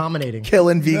Dominating.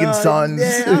 Killing vegan sons.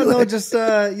 Yeah, I don't know. Just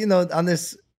you know, on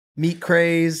this meat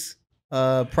craze,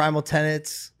 primal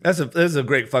tenets. This is a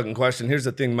great fucking question. Here's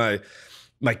the thing.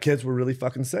 My kids were really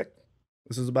fucking sick.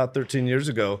 This was about 13 years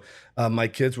ago. My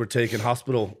kids were taking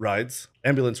hospital rides,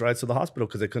 ambulance rides to the hospital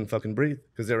because they couldn't fucking breathe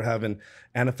because they were having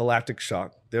anaphylactic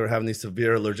shock. They were having these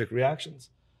severe allergic reactions.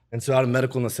 And so out of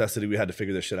medical necessity, we had to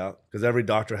figure this shit out because every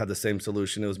doctor had the same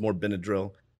solution. It was more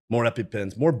Benadryl, more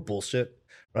EpiPens, more bullshit,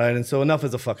 right? And so enough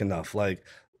is a fuck enough. Like,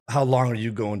 how long are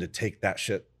you going to take that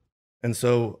shit? And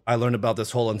so I learned about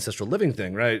this whole ancestral living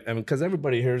thing, right? I mean, because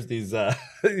everybody hears these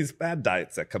these fad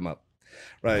diets that come up,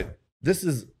 right? This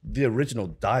is the original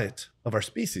diet of our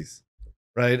species,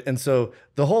 right? And so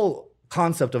the whole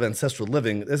concept of ancestral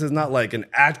living, this is not like an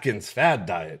Atkins fad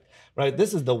diet, right?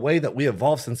 This is the way that we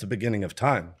evolved since the beginning of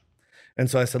time. And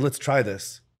so I said, let's try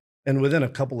this. And within a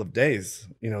couple of days,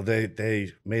 you know,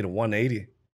 they made a 180.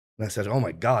 And I said, oh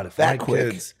my God, if That my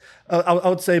quick? kids, I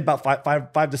would say about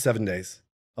five to 7 days,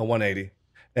 a 180.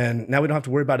 And now we don't have to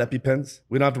worry about EpiPens.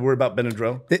 We don't have to worry about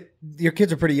Benadryl. Your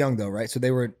kids are pretty young though, right? So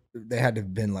they had to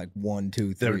have been like 1,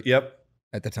 2, 3 Yep,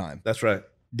 at the time. that's right.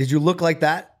 Did you look like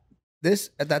that?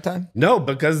 At that time? No,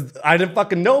 because I didn't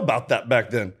fucking know about that back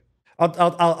then.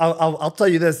 I'll tell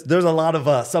you this. There's a lot of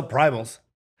subprimals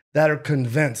that are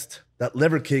convinced that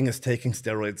Liver King is taking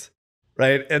steroids,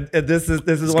 right? And this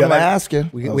is one of my ask you.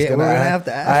 We're gonna have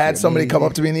to ask I had you. somebody come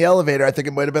up to me in the elevator. I think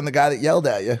it might have been the guy that yelled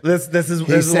at you. this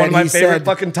is one of my favorite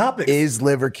fucking topics. Is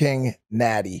Liver King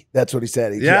natty? That's what he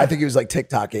said. Yeah. I think he was like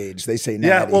TikTok age. They say natty.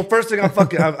 Yeah, well, first thing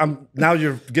I'm now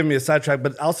you're giving me a sidetrack,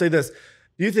 but I'll say this.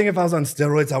 Do you think if I was on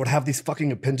steroids, I would have these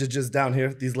fucking appendages down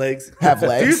here, these legs? Have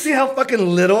legs? Do you see how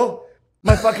fucking little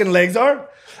my fucking legs are?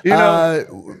 You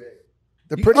know?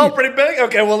 They're pretty. Oh, pretty big?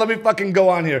 Okay, well, let me fucking go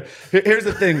on here. Here's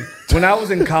the thing. When I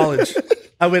was in college,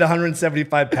 I weighed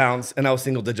 175 pounds and I was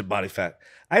single digit body fat.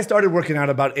 I started working out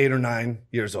about 8 or 9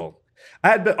 years old. I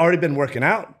had already been working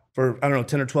out for, I don't know,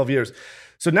 10 or 12 years.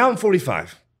 So now I'm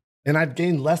 45 and I've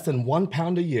gained less than 1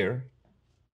 pound a year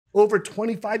over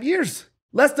 25 years.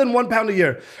 Less than 1 pound a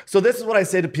year. So this is what I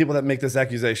say to people that make this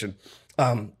accusation.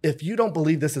 If you don't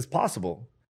believe this is possible,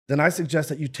 then I suggest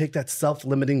that you take that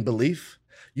self-limiting belief,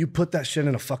 you put that shit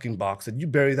in a fucking box and you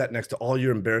bury that next to all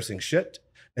your embarrassing shit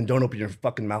and don't open your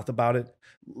fucking mouth about it.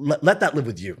 Let that live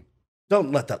with you.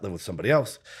 Don't let that live with somebody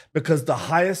else, because the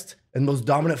highest and most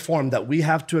dominant form that we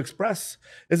have to express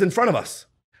is in front of us,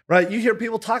 right? You hear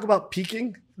people talk about peaking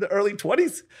in the early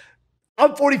 20s.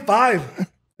 I'm 45.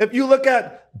 If you look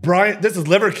at Brian, this is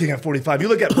Liver King at 45. You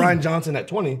look at Brian Johnson at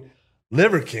 20,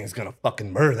 Liver King's gonna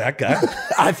fucking murder that guy.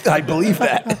 I believe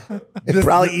that. He'd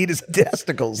probably eat his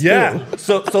testicles. Yeah. Too.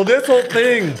 So this whole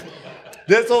thing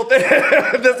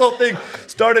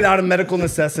started out of medical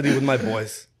necessity with my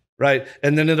boys, right?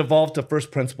 And then it evolved to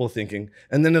first principle thinking.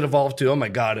 And then it evolved to, oh my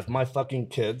God, if my fucking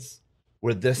kids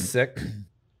were this sick,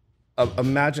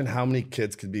 imagine how many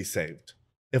kids could be saved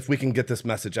if we can get this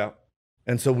message out.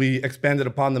 And so we expanded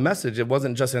upon the message. It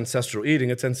wasn't just ancestral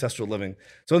eating, it's ancestral living.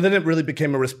 So then it really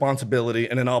became a responsibility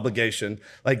and an obligation.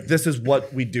 Like, this is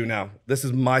what we do now. This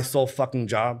is my sole fucking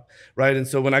job, right? And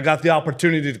so when I got the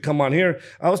opportunity to come on here,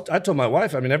 I told my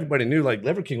wife, I mean, everybody knew like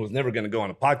Liver King was never gonna go on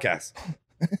a podcast.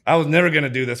 I was never gonna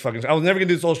do this fucking, I was never gonna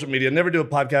do social media, never do a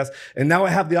podcast. And now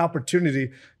I have the opportunity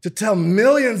to tell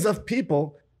millions of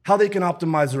people how they can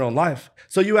optimize their own life.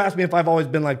 So you asked me if I've always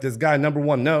been like this guy. Number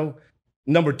one, no.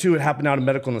 Number two, it happened out of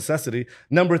medical necessity.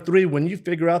 Number three, when you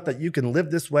figure out that you can live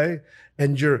this way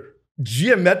and you're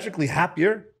geometrically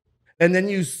happier, and then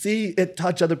you see it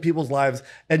touch other people's lives,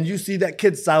 and you see that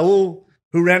kid Saul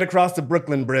who ran across the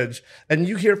Brooklyn Bridge, and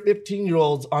you hear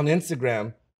 15-year-olds on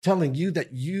Instagram telling you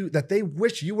that they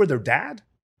wish you were their dad.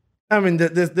 I mean,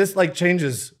 this like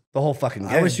changes the whole fucking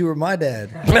game. I wish you were my dad.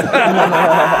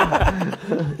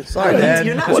 Sorry, Dad.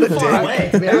 You're not too far away,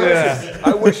 to be honest. Yeah.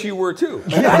 I wish you were too.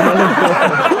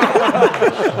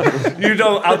 You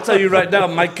don't, I'll tell you right now,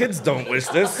 my kids don't wish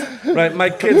this, right? My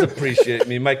kids appreciate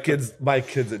me. My kids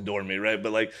adore me, right?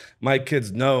 But like, my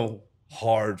kids know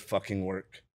hard fucking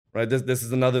work, right? This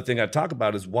is another thing I talk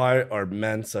about is why are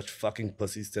men such fucking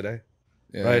pussies today,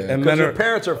 right? Because And men their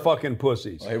parents are fucking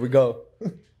pussies. Here we go.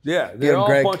 Yeah, they're all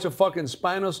Greg. a bunch of fucking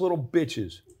spineless little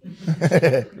bitches.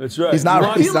 That's right. He's not.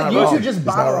 I feel like you wrong. two just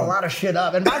bottle a lot of shit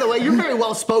up. And by the way, you're very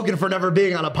well spoken for never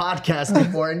being on a podcast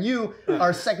before, and you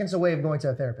are seconds away of going to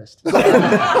a therapist.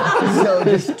 So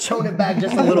just tone it back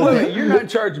just a little bit. You're not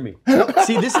charging me.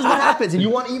 See, this is what happens, and you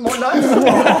want to eat more nuts?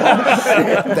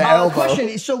 The elbow.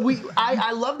 Question. So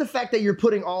I love the fact that you're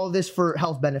putting all of this for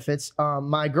health benefits.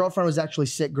 My girlfriend was actually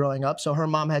sick growing up, so her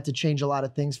mom had to change a lot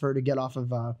of things for her to get off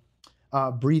of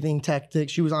breathing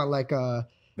tactics. She was on like a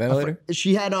Ventilator?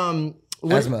 She had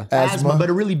Asthma. asthma, but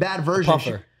a really bad version.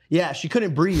 puffer. She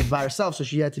couldn't breathe by herself, so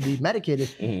she had to be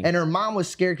medicated. And her mom was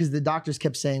scared because the doctors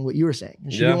kept saying what you were saying.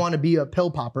 And she didn't want to be a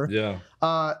pill popper. Yeah.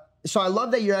 So I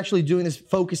love that you're actually doing this,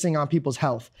 focusing on people's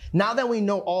health. Now that we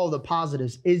know all the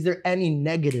positives, is there any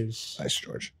negatives? Nice,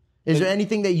 George. Is there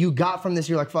anything that you got from this?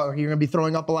 You're like, fuck, you're gonna be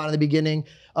throwing up a lot in the beginning.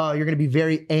 You're gonna be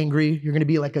very angry. You're gonna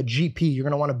be like a GP. You're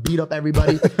gonna want to beat up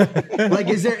everybody. Like,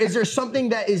 is there something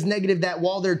that is negative that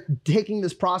while they're taking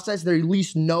this process, they at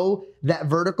least know that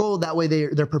vertical? That way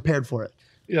they're prepared for it.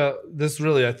 Yeah, this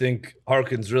really, I think,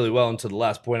 harkens really well into the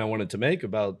last point I wanted to make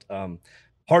about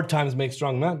hard times make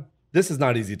strong men. This is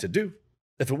not easy to do.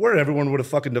 If it were, everyone would have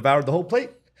fucking devoured the whole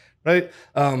plate, right?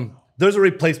 There's a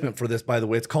replacement for this, by the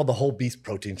way. It's called the Whole Beast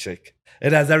Protein Shake.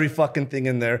 It has every fucking thing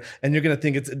in there, and you're gonna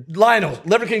think it's Lionel,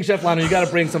 Liver King Chef Lionel. You gotta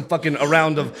bring some fucking a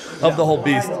round of the whole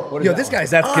beast. Yo, this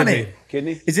guy's That's on kidney. it.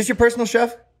 Kidney? Is this your personal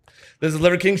chef? This is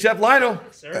Liver King Chef Lionel.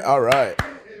 All right.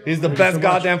 He's the best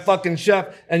goddamn fucking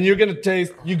chef, and you're gonna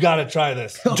taste. You gotta try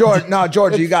this. George,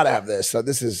 you got to have this. So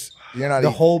this is, you're not The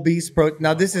eating. whole beast protein.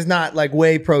 Now, this is not like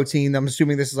whey protein. I'm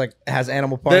assuming this is like has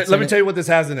animal parts. Let me tell you what this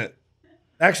has in it.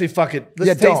 Actually, fuck it.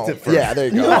 Let's taste don't. it first. Yeah, there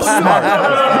you go.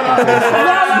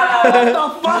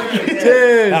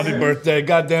 Cheers. Happy birthday.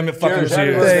 God damn it. Fucking Cheers.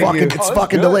 cheers. Thank you. It's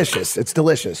fucking delicious. It's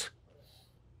delicious.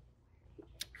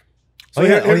 So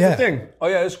here's yeah. the thing. Oh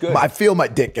yeah, it's good. I feel my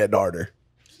dick getting harder.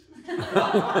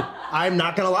 I'm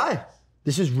not gonna lie.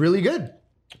 This is really good.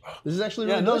 This is actually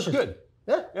really yeah, no, it's delicious. good.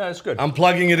 Yeah. Yeah, that's good. I'm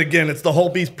plugging it again. It's the whole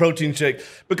beast protein shake.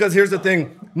 Because here's the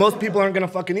thing. Most people aren't going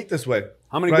to fucking eat this way.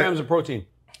 How many grams of protein?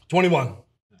 21.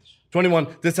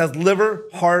 21. This has liver,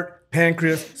 heart,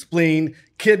 pancreas, spleen,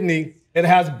 kidney. It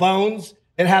has bones.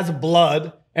 It has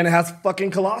blood. And it has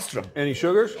fucking colostrum. Any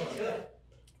sugars?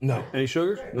 No. Any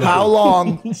sugars? No.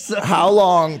 How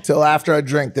long till after I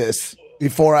drink this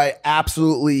before I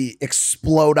absolutely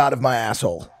explode out of my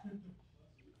asshole?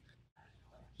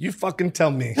 You fucking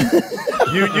tell me.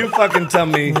 you fucking tell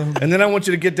me. And then I want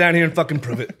you to get down here and fucking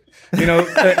prove it. You know,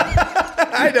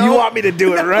 I know. You want me to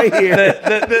do it right here.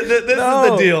 This is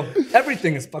the deal.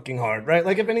 Everything is fucking hard, right?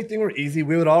 Like if anything were easy,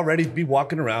 we would already be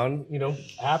walking around, you know,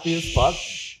 happy as fuck.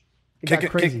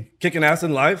 Kicking ass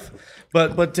in life.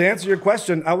 But to answer your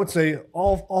question, I would say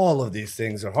all of these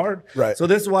things are hard. Right. So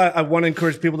this is why I want to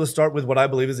encourage people to start with what I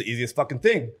believe is the easiest fucking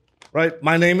thing. Right?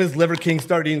 My name is Liver King.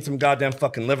 Start eating some goddamn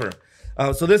fucking liver.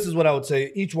 So this is what I would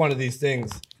say. Each one of these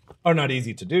things are not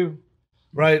easy to do.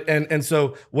 Right? And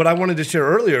so what I wanted to share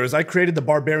earlier is I created the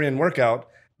Barbarian workout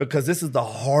because this is the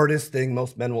hardest thing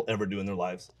most men will ever do in their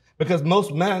lives. Because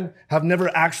most men have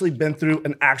never actually been through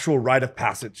an actual rite of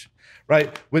passage.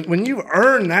 Right? When you've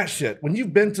earned that shit, when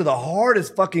you've been to the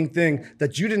hardest fucking thing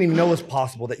that you didn't even know was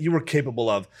possible, that you were capable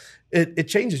of, it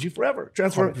changes you forever.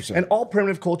 Transform. 100%. And all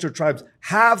primitive culture tribes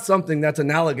have something that's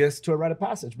analogous to a rite of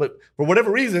passage. But for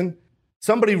whatever reason,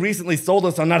 somebody recently sold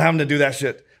us on not having to do that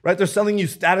shit. Right? They're selling you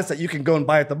status that you can go and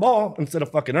buy at the mall instead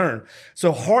of fucking earn.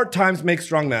 So hard times make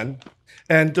strong men.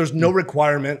 And there's no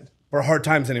requirement for hard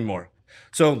times anymore.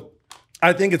 So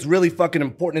I think it's really fucking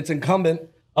important. It's incumbent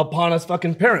upon us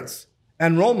fucking parents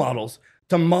and role models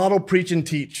to model, preach, and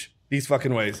teach these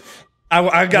fucking ways.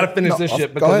 I gotta finish this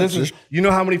shit because this is, you know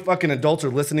how many fucking adults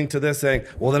are listening to this saying,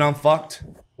 well, then I'm fucked.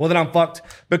 Well, then I'm fucked.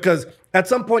 Because at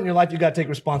some point in your life, you gotta take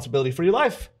responsibility for your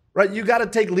life, right? You gotta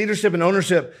take leadership and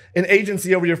ownership and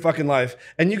agency over your fucking life.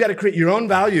 And you gotta create your own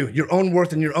value, your own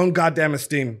worth, and your own goddamn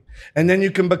esteem. And then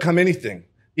you can become anything,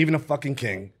 even a fucking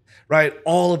king, right?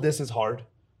 All of this is hard.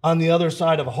 On the other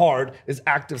side of hard is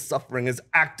active suffering, is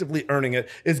actively earning it,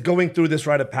 is going through this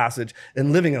rite of passage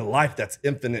and living a life that's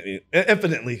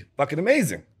infinitely fucking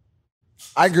amazing.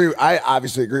 I agree. I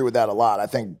obviously agree with that a lot. I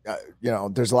think,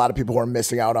 there's a lot of people who are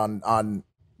missing out on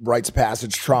rites of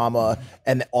passage trauma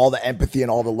and all the empathy and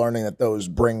all the learning that those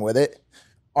bring with it.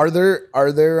 Are there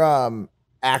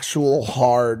actual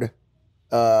hard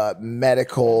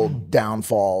medical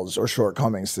downfalls or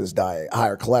shortcomings to this diet?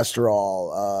 Higher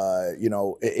cholesterol,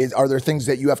 are there things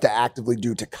that you have to actively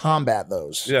do to combat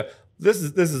those? Yeah, this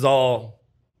is all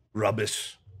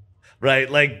rubbish, right?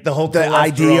 Like the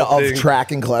idea of thing.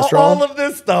 Tracking cholesterol. All of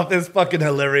this stuff is fucking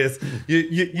hilarious.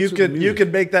 You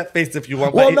could make that face if you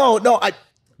want. Well, no.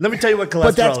 Let me tell you what cholesterol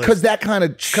is. But that's because that kind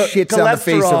of shits on the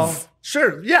face of.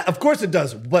 Sure, yeah, of course it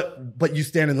does. But you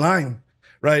stand in line.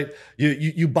 Right?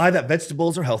 You buy that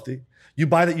vegetables are healthy. You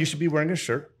buy that you should be wearing a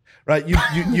shirt. Right? You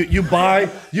buy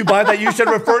that you should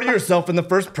refer to yourself in the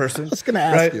first person. I was gonna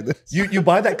ask you this. You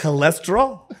buy that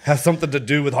cholesterol has something to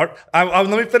do with heart. Let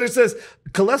me finish this.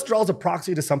 Cholesterol is a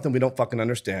proxy to something we don't fucking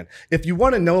understand. If you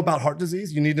want to know about heart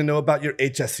disease, you need to know about your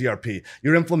HSCRP,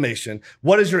 your inflammation.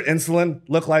 What does your insulin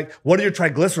look like? What are your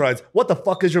triglycerides? What the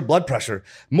fuck is your blood pressure?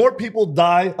 More people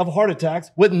die of heart attacks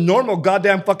with normal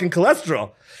goddamn fucking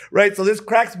cholesterol. Right? So this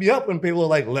cracks me up when people are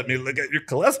like, let me look at your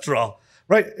cholesterol.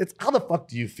 Right? It's how the fuck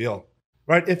do you feel?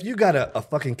 Right? If you got a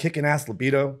fucking kicking ass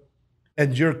libido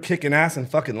and you're kicking ass in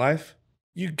fucking life,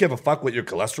 you give a fuck what your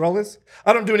cholesterol is?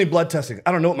 I don't do any blood testing.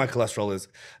 I don't know what my cholesterol is.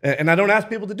 And I don't ask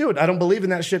people to do it. I don't believe in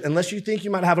that shit unless you think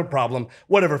you might have a problem.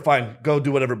 Whatever, fine. Go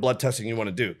do whatever blood testing you want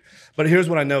to do. But here's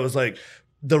what I know is like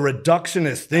the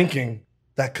reductionist thinking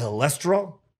that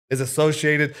cholesterol is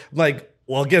associated, like,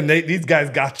 well, again, these guys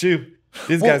got you.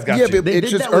 These guys got you. They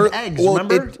did that with eggs,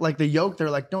 remember? Like the yolk, they're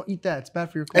like, don't eat that. It's bad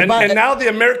for your cholesterol. And now the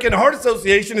American Heart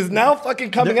Association is now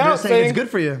fucking coming out saying it's good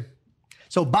for you.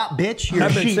 So, bot bitch, you're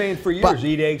I've been saying for years,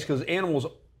 eat eggs, because animals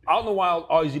out in the wild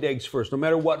always eat eggs first. No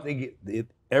matter what they get,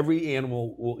 every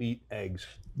animal will eat eggs.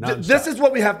 This is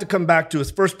what we have to come back to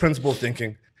is first principle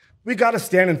thinking. We got to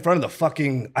stand in front of the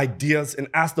fucking ideas and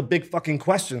ask the big fucking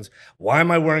questions. Why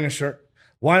am I wearing a shirt?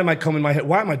 Why am I combing my hair?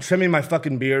 Why am I trimming my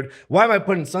fucking beard? Why am I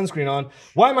putting sunscreen on?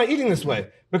 Why am I eating this way?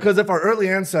 Because if our early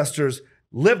ancestors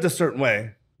lived a certain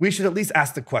way, we should at least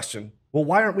ask the question, well,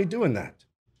 why aren't we doing that?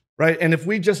 Right? And if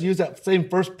we just use that same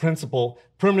first principle,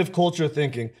 primitive culture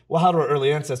thinking, well, how do our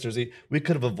early ancestors eat? We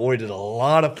could have avoided a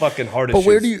lot of fucking heart issues. But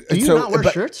where do you not wear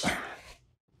shirts?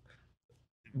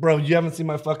 Bro, you haven't seen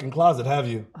my fucking closet, have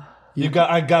you?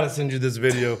 I gotta send you this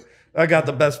video. I got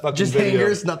the best fucking Just video.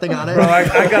 hangers, nothing on it. Bro, I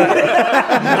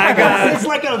got. It's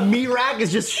like a meat rack.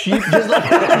 It's just sheep. Just like.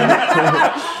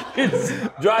 It's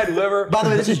dried liver. By the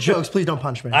way, this is jokes. Please don't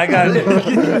punch me. I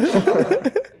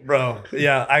got. Bro,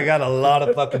 yeah, I got a lot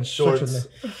of fucking shorts.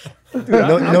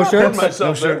 No shirts.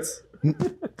 No shirts.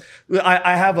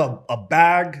 I have a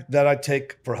bag that I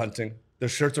take for hunting. The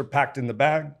shirts are packed in the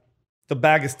bag. The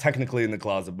bag is technically in the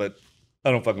closet, but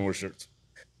I don't fucking wear shirts.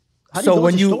 How do you go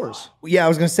when to stores? Yeah, I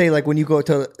was gonna say like when you go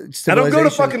to I don't go to Civilization-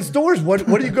 fucking stores. What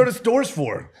do you go to stores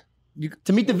for?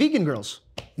 To meet the vegan girls.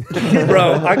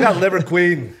 Bro, I got Liver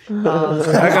Queen.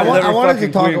 I wanted to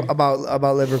talk Queen.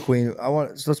 about Liver Queen.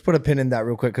 So let's put a pin in that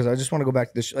real quick because I just want to go back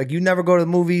to this. Like, you never go to the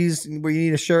movies where you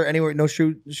need a shirt anywhere. No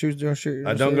shoes, no shirt.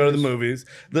 I don't go to the movies.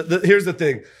 Here's the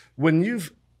thing: when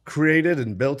you've created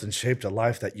and built and shaped a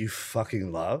life that you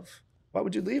fucking love, why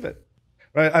would you leave it?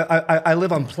 Right? I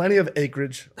live on plenty of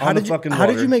acreage on the fucking water. How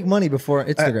did you make money before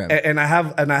Instagram? And I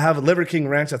have a Liver King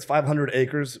ranch that's 500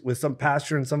 acres with some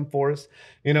pasture and some forest,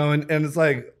 and it's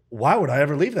like, why would I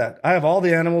ever leave that? I have all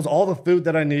the animals, all the food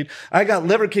that I need. I got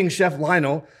Liver King chef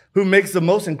Lionel, who makes the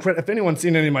most incredible. If anyone's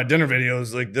seen any of my dinner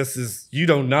videos, like you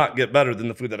do not get better than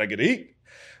the food that I get to eat.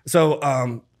 So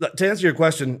to answer your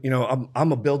question,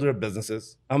 I'm a builder of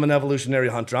businesses. I'm an evolutionary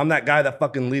hunter. I'm that guy that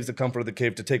fucking leaves the comfort of the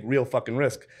cave to take real fucking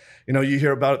risk. You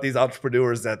hear about these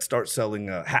entrepreneurs that start selling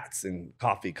hats and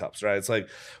coffee cups, right? It's like,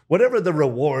 whatever the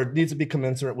reward needs to be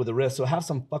commensurate with the risk. So have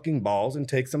some fucking balls and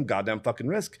take some goddamn fucking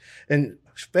risk and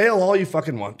fail all you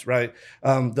fucking want, right?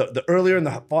 The earlier and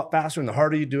the faster and the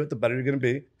harder you do it, the better you're going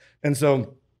to be. And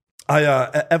so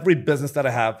every business that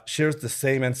I have shares the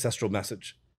same ancestral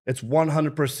message. It's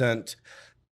 100%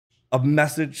 a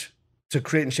message to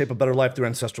create and shape a better life through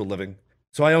ancestral living.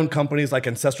 So I own companies like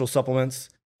Ancestral Supplements,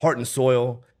 Heart and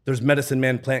Soil. There's Medicine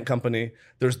Man Plant Company.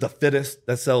 There's The Fittest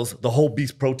that sells the whole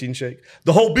beast protein shake.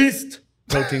 The whole beast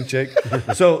protein shake.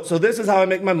 So this is how I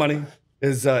make my money.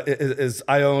 Is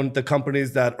I own the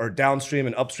companies that are downstream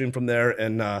and upstream from there.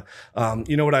 And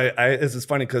you know what this is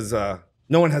funny because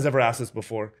no one has ever asked this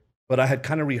before, but I had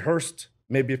kind of rehearsed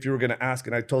maybe if you were going to ask,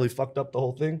 and I totally fucked up the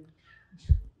whole thing.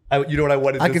 You know what I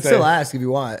wanted to say? I can still ask if you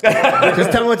want.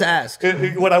 Just tell me what to ask.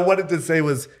 What I wanted to say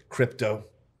was crypto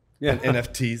and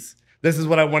NFTs. This is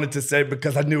what I wanted to say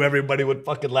because I knew everybody would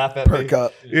fucking laugh at me.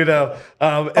 Up.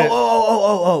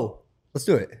 Oh. Let's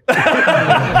do it. All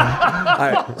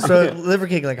right. So Liver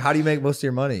King, like, how do you make most of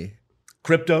your money?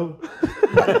 Crypto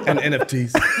and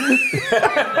NFTs.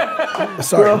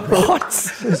 Sorry. What?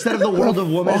 Instead of the world of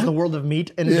women, it's the world of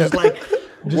meat, and it's just like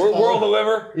World of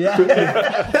liver. yeah.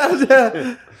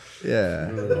 Yeah.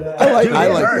 I like It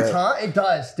hurts, that. huh? It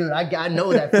does, dude. I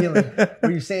know that feeling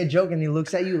where you say a joke and he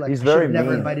looks at you like, He's I very should have never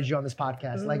mean. invited you on this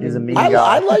podcast. Like, He's a mean I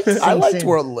guy. liked Sing.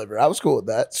 World of Liver. I was cool with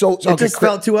that. So It just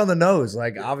felt too on the nose.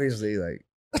 Like, obviously, like.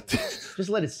 just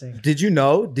let it sing. Did you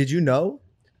know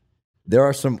there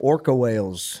are some orca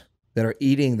whales that are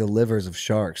eating the livers of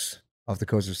sharks off the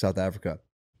coast of South Africa?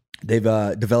 They've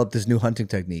developed this new hunting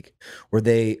technique where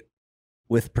they,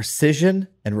 with precision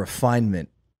and refinement,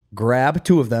 grab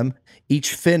two of them,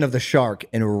 each fin of the shark,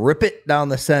 and rip it down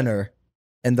the center,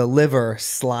 and the liver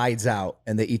slides out,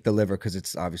 and they eat the liver because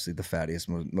it's obviously the fattiest,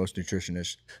 most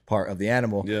nutritious part of the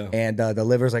animal. Yeah. And the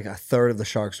liver is like a third of the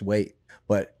shark's weight.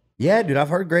 But yeah, dude, I've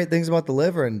heard great things about the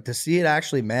liver, and to see it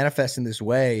actually manifest in this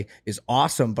way is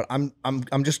awesome. But I'm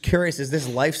just curious: is this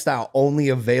lifestyle only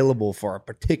available for a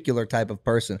particular type of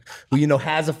person who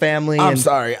has a family? I'm and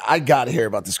sorry. I got to hear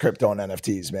about this crypto and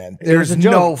NFTs, man. It was There's a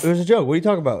joke. no, It was a joke. What are you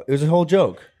talking about? It was a whole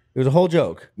joke. It was a whole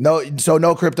joke. no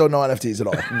crypto, no NFTs at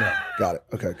all. No. Got it.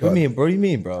 Okay, What do you mean, bro? What do you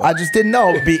mean, bro? I just didn't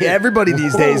know. Everybody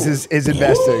these days is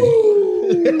investing.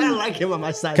 I like him on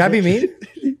my side. Can I be mean?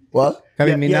 What? Can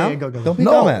I be mean yeah, now? yeah, go. Don't be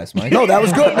No, dumbass, Mike. no, that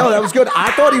was good. No, that was good.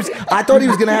 I thought he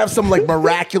was gonna have some like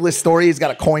miraculous story. He's got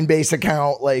a Coinbase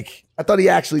account. Like I thought he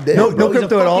actually did. No he's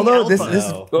crypto a at all, though. fucking This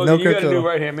is Well, no you got to do crypto.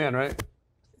 right hand man, right?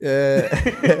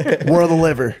 World of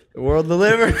Liver. World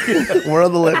delivered. World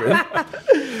of the Liver.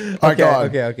 All right, go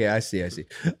on. Okay. I see. All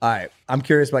right. I'm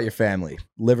curious about your family.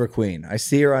 Liver Queen. I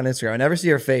see her on Instagram. I never see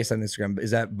her face on Instagram.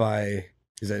 Is that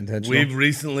intentional? We've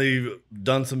recently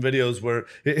done some videos where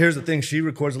here's the thing: she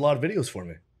records a lot of videos for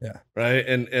me. Yeah. Right.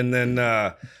 And then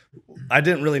I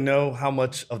didn't really know how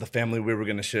much of the family we were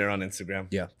going to share on Instagram.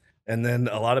 Yeah. And then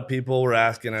a lot of people were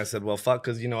asking. I said, well, fuck,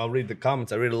 because I'll read the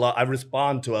comments. I read a lot. I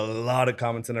respond to a lot of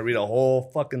comments, and I read a whole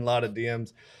fucking lot of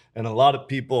DMs, and a lot of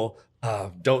people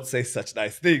don't say such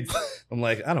nice things. I'm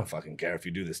like, I don't fucking care if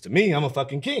you do this to me. I'm a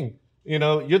fucking king.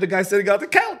 You're the guy sitting on the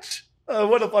couch.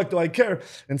 What the fuck do I care?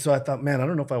 And so I thought, man, I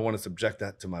don't know if I want to subject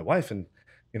that to my wife and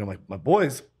my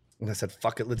boys. And I said,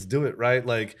 fuck it, let's do it, right?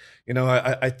 Like, you know,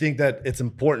 I think that it's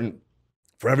important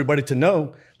for everybody to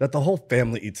know that the whole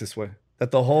family eats this way.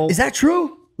 That the whole Is that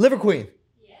true? Liver Queen.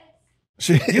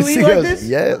 She, You she eat like goes, this?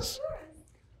 Yes.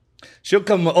 she'll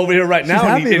come over here right now and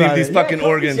happy eat any of about these it. fucking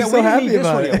organs. Yeah, so we didn't happy eat this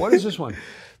about one it. yet. What is this one?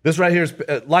 This right here is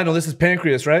Lionel. This is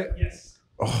pancreas, right? Yes.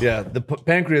 Yeah, the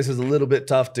pancreas is a little bit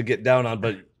tough to get down on,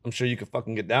 but I'm sure you could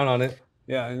fucking get down on it.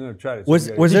 Yeah, I never tried it. Was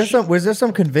there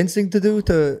some convincing to do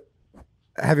to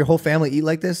have your whole family eat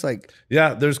like this? Like,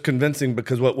 Yeah, there's convincing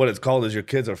because what it's called is your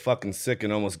kids are fucking sick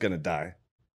and almost gonna die,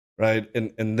 right?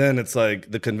 And then it's like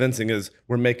the convincing is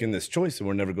we're making this choice and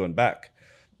we're never going back.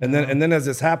 And then as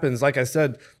this happens, like I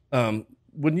said,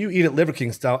 when you eat it Liver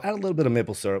King style, add a little bit of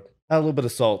maple syrup, add a little bit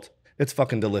of salt. It's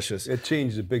fucking delicious. It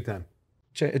changes it big time.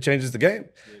 It changes the game,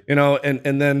 you know.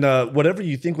 And then whatever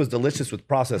you think was delicious with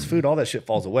processed food, all that shit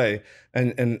falls away.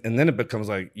 And then it becomes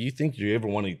like, you think you ever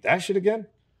want to eat that shit again?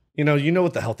 You know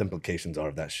what the health implications are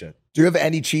of that shit. Do you have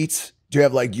any cheats? Do you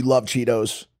have like, you love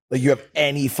Cheetos? Like you have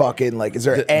any fucking, like, is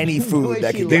there any food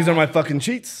that can These are my fucking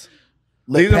cheats.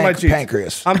 lick These are my cheats.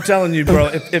 pancreas? I'm telling you, bro.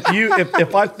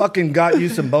 If I fucking got you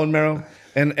some bone marrow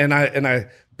and I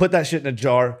put that shit in a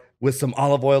jar with some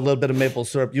olive oil, a little bit of maple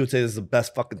syrup, you would say this is the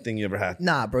best fucking thing you ever had.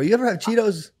 nah, bro. You ever have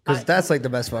Cheetos? Because that's like the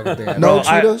best fucking thing. No Bro,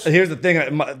 Cheetos? here's the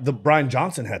thing. The Brian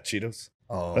Johnson had Cheetos.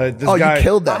 Oh. This Oh, you guy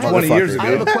killed that 20 years motherfucker, ago. I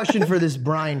have a question for this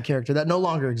Brian character that no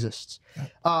longer exists.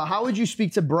 How would you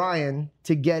speak to Brian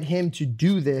to get him to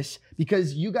do this?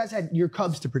 Because you guys had your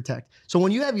cubs to protect. So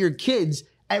when you have your kids,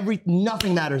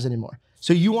 nothing matters anymore.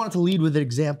 So you wanted to lead with an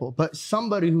example. But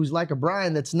somebody who's like a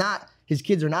Brian that's not, his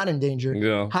kids are not in danger.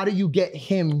 Yeah. How do you get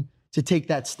him to take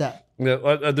that step?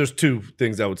 Yeah, there's two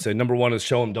things I would say. Number one is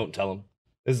show him, don't tell him.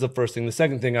 This is the first thing. The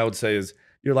second thing I would say is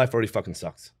your life already fucking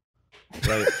sucks.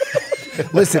 Right?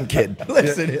 Listen, kid.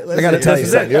 Listen, I gotta tell you This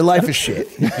is something. it. Your life is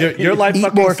shit. Your life Eat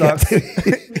fucking more sucks.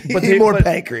 but eat more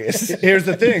pancreas. Here's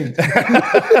the thing.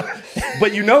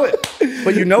 But you know it.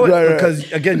 Right.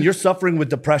 Because again, you're suffering with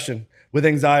depression, with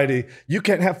anxiety. You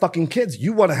can't have fucking kids.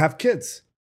 You want to have kids,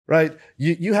 right?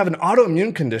 You have an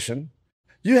autoimmune condition.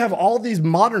 You have all these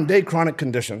modern day chronic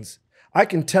conditions. I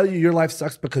can tell you your life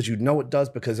sucks because you know it does,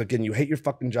 because again, you hate your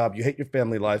fucking job, you hate your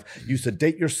family life, you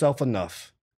sedate yourself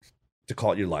enough to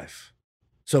call it your life.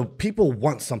 So people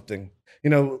want something. You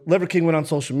know, Liver King went on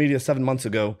social media 7 months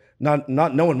ago, not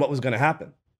knowing what was gonna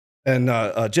happen. And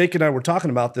Jake and I were talking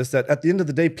about this, that at the end of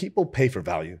the day, people pay for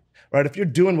value, right? If you're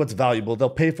doing what's valuable, they'll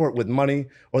pay for it with money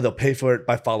or they'll pay for it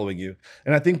by following you.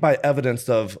 And I think by evidence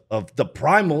of the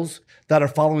primals that are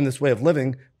following this way of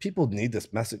living, people need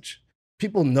this message.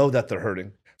 People know that they're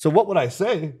hurting. So what would I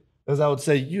say is I would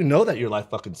say, you know that your life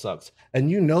fucking sucks and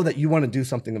you know that you want to do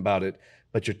something about it,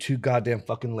 but you're too goddamn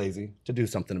fucking lazy to do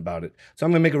something about it. So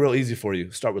I'm gonna make it real easy for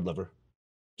you. Start with liver.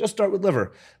 Just start with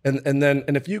liver. And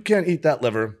if you can't eat that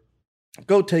liver,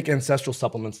 go take Ancestral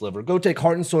Supplements liver. Go take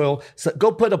Heart and Soil.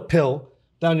 Go put a pill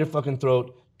down your fucking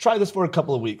throat. Try this for a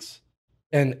couple of weeks.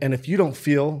 And if you don't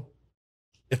feel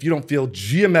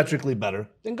geometrically better,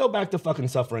 then go back to fucking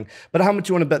suffering. But how much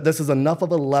you want to bet this is enough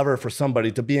of a lever for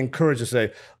somebody to be encouraged to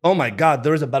say, oh my God,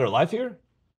 there is a better life here?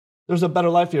 There's a better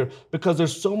life here, because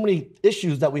there's so many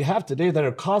issues that we have today that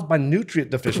are caused by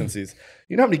nutrient deficiencies.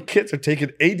 You know how many kids are taking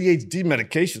ADHD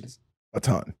medications? A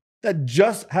ton. That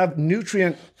just have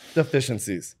nutrient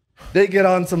deficiencies. They get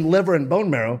on some liver and bone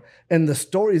marrow, and the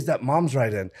stories that moms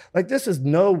write in. Like, this is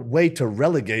no way to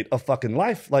relegate a fucking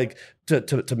life, like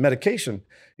to medication.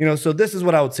 You know, so this is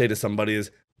what I would say to somebody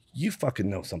is, you fucking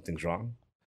know something's wrong.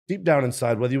 Deep down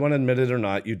inside, whether you want to admit it or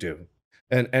not, you do.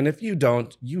 And if you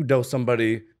don't, you know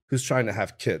somebody who's trying to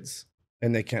have kids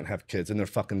and they can't have kids and they're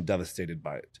fucking devastated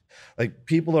by it. Like,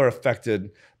 people are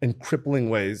affected in crippling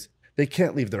ways. They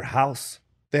can't leave their house.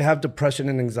 They have depression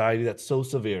and anxiety that's so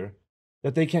severe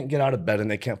that they can't get out of bed and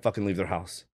they can't fucking leave their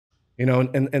house. You know,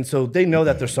 and so they know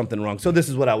that there's something wrong. So this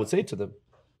is what I would say to them,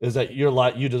 is that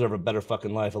you deserve a better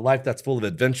fucking life, a life that's full of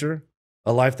adventure,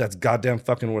 a life that's goddamn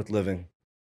fucking worth living.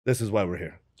 This is why we're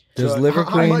here. Does So Liver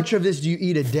how Queen? much of this do you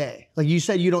eat a day? Like you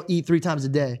said, you don't eat 3 times a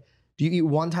day. Do you eat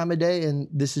 1 time a day and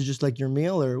this is just like your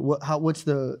meal, or what's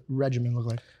the regimen look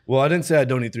like? Well, I didn't say I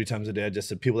don't eat 3 times a day. I just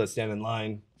said people that stand in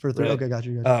line. For 3? Right. Okay, got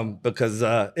you. Because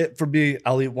for me,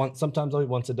 I'll eat once. Sometimes I'll eat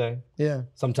once a day. Yeah.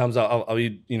 Sometimes I'll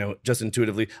eat, you know, just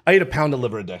intuitively. I eat a pound of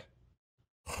liver a day.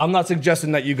 I'm not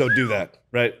suggesting that you go do that,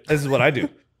 right? This is what I do.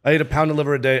 I eat a pound of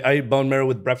liver a day. I eat bone marrow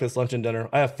with breakfast, lunch, and dinner.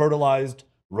 I have fertilized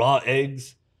raw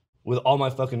eggs with all my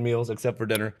fucking meals except for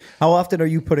dinner. How often are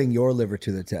you putting your liver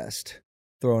to the test?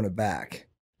 Throwing it back?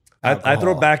 I throw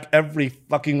Alcohol. back every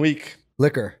fucking week.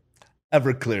 Liquor.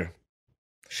 Everclear.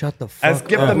 Shut the fuck As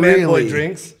Skip up. the Man Boy Really?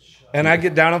 drinks. And I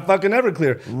get down on fucking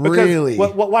Everclear. Because Really?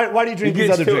 Why do you drink these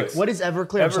gets other to drinks? it. What is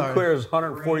Everclear? I'm sorry. Everclear is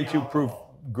 142 proof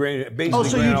grain. Basically, Oh,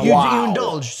 so you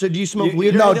indulge. So do you smoke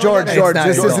weed? or No, anything like George, that?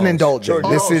 this not isn't indulging. George.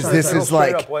 This Oh, is sorry, sorry. straight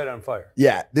like up light on fire.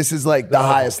 yeah, this is like the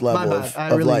highest My level bad. I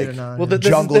of really like didn't know. Well, this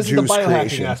jungle is the juice biohacking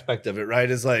creation. aspect of it, right?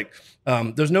 Is like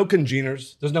there's no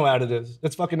congeners, there's no additives.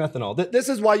 It's fucking ethanol. This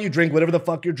is why you drink whatever the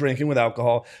fuck you're drinking with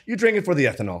alcohol. You drink it for the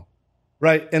ethanol,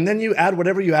 right? And then you add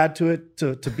whatever you add to it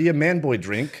to be a man boy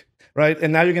drink, right?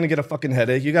 And now you're gonna get a fucking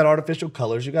headache. You got artificial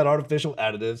colors, you got artificial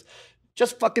additives.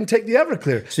 Just fucking take the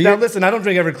Everclear. So now listen, I don't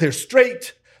drink Everclear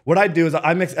straight. What I do is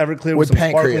I mix Everclear with some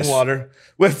pancreas. sparkling water,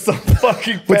 with some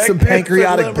fucking With some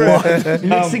pancreatic blood.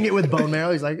 Mixing it with bone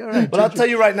marrow. He's like, all right. But I'll tell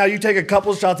you right now, you take a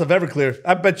couple shots of Everclear.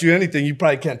 I bet you anything, you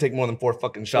probably can't take more than 4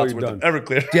 fucking shots worth of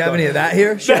Everclear. Do you have any of that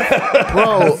here?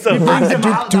 Bro,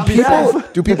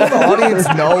 do people in the audience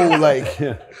know like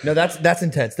No, that's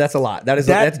intense. That's a lot. That's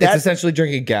it's essentially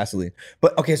drinking gasoline.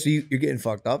 But okay, so you're getting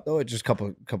fucked up though. It's just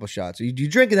a couple shots. You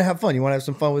drink it to have fun. You want to have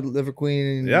some fun with Liver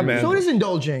Queen. Yeah, man. So it is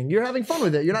indulging. You're having fun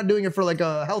with it. You're not doing it for like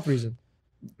a health reason.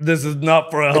 This is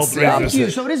not for a health the reason.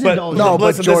 opposite. So it is But indulging. No, but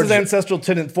listen, George- this is ancestral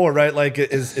tenant 4, right? Like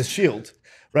is shield,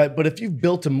 right? But if you've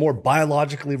built a more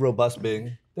biologically robust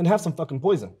being, then have some fucking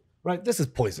poison, right? This is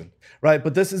poison, right?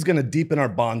 But this is gonna deepen our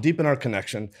bond, deepen our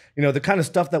connection. You know, the kind of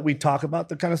stuff that we talk about,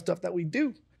 the kind of stuff that we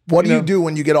do. what do you do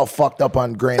when you get all fucked up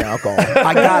on grain alcohol?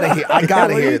 I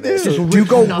gotta hear this. Do you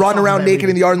go run around naked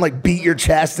in the yard and like beat your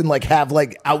chest and like have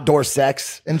like outdoor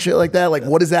sex and shit like that? Like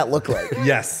what does that look like?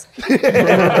 Yes. He's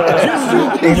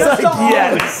like,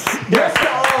 yes.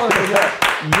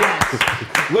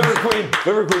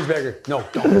 Liver Queen's beggar. No,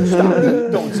 don't stop.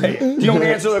 Don't say it. Don't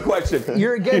answer the question.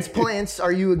 You're against plants.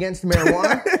 Are you against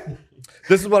marijuana?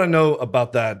 This is what I know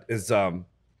about that is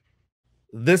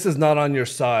this is not on your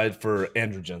side for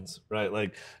androgens, right?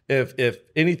 Like if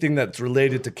anything that's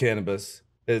related to cannabis,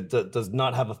 it does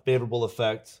not have a favorable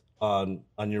effect on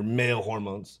your male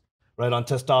hormones, right? On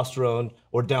testosterone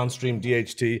or downstream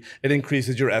DHT, it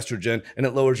increases your estrogen and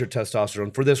it lowers your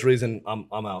testosterone. For this reason, I'm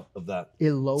out of that.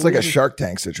 It's like a Shark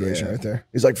Tank situation right there.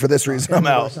 He's like, for this reason, I'm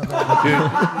out.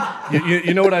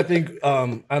 You know what I think?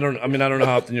 I don't know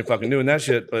how often you're fucking doing that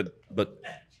shit, but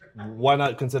why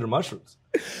not consider mushrooms?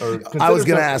 I was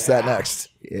gonna ask that next.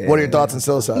 What are your thoughts on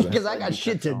psilocybin? Because I got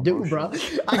shit to do, bro.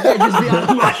 I can't just be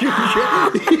on mushroom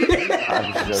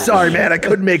shit. Sorry, man, I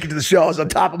couldn't make it to the show. I was on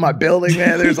top of my building,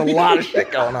 man. There's a lot of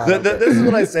shit going on. This is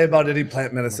what I say about any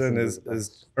plant medicine is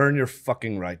earn your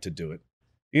fucking right to do it.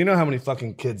 You know how many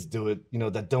fucking kids do it, you know,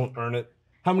 that don't earn it?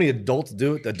 How many adults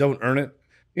do it that don't earn it?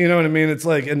 You know what I mean? It's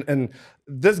like, and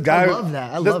this guy. I love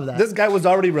that. I love that. This guy was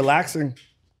already relaxing.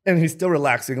 And he's still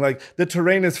relaxing. Like the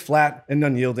terrain is flat and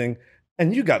unyielding,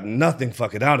 and you got nothing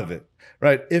fucking out of it,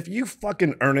 right? If you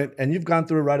fucking earn it and you've gone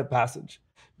through a rite of passage,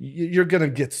 you're gonna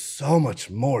get so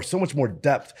much more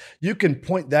depth. You can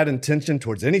point that intention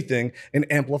towards anything and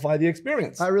amplify the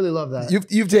experience. I really love that.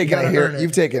 You've taken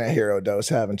a hero dose,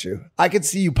 haven't you? I could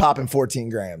see you popping 14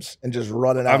 grams and just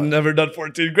running out. I've never done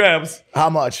 14 grams. How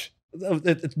much?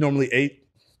 It's normally 8.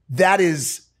 That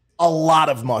is a lot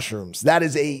of mushrooms. That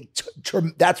is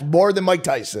that's more than Mike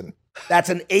Tyson. That's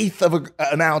an eighth of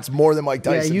an ounce more than Mike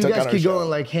Tyson. Yeah, you took guys on our could show. go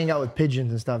and like hang out with pigeons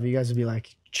and stuff. You guys would be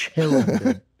like chilling.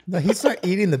 Dude. No, he start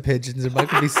eating the pigeons. It might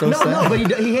be so No, sad.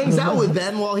 but he hangs out with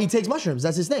them while he takes mushrooms.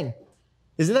 That's his thing.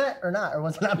 Isn't that or not? Or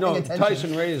was I not paying No, attention?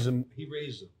 Tyson raised him. He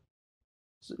raised him.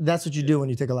 That's what you do when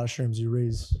you take a lot of shrooms. You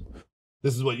raise.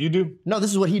 This is what you do? No, this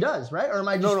is what he does, right? Or am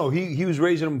I just... No, he was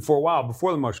raising them for a while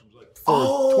before the mushrooms. Like for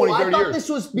Oh, 20, 30 I thought years. this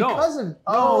was because of...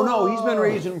 No, he's been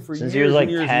raising them for Since years he was like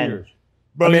and years 10. and years.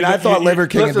 Bro, I mean, I thought Liver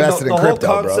King listen, invested in the whole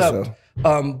crypto, bro.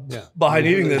 concept, behind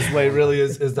eating this way really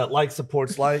is that like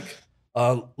supports like.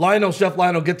 Chef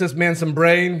Lionel, get this man some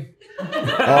brain. Over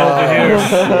here.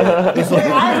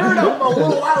 I heard a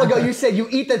little while ago you said you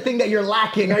eat the thing that you're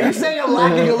lacking. Are you saying I'm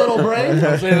lacking a little brain?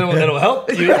 I'm saying it'll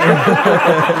help you.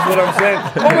 That's what I'm saying.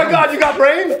 Oh my God, you got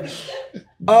brain?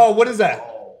 Oh, what is that?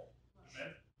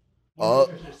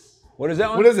 What is that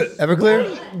one? What is it?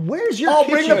 Everclear? Where's your Oh,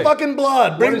 kitchen? bring the fucking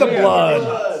blood. Bring the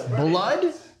blood.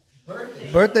 blood?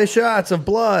 Birthday shots of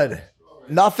blood.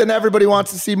 Nothing everybody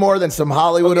wants to see more than some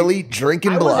Hollywood elite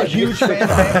drinking I was a blood. huge fan.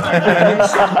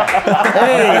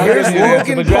 Hey, here's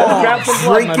Logan Paul grab some blood,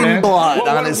 my drinking man. blood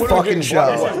on his fucking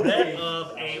show. Of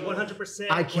a 100%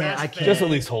 I can't. Just at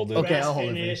least hold it. Okay, I'll hold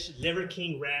it. finished Liver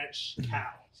King Ranch cow.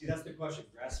 See, that's the question.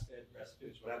 Grass-fed,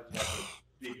 breastfed. What happens after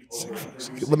being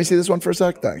over? Let me see this one for a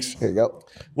sec. Thanks. Here you go.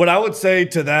 What I would say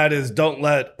to that is don't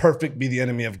let perfect be the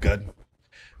enemy of good.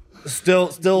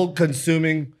 Still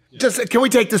consuming Just can we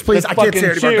take this, please? Let's I can't say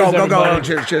it fucking anymore. Go, cheers, go, go. everybody.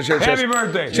 Cheers, cheers, cheers, cheers. Happy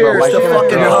birthday. Cheers Mike's to gonna fucking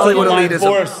throw up. Hollywood Line elitism.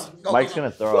 force. Mike's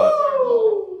gonna throw up.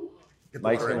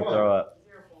 Mike's gonna throw up.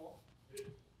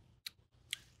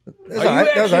 Are you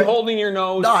actually holding your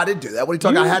nose? No, I didn't do that. What are you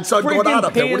talking about? I had something going on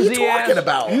up there. What are you pansy talking ass.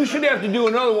 about? You should have to do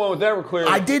another one with Everclear.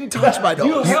 I didn't touch my nose.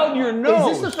 You held your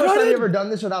nose. Is this the first time you ever done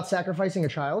this without sacrificing a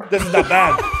child? This is not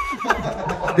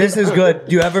bad. This is good.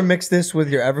 Do you ever mix this with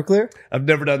your Everclear? I've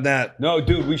never done that. No,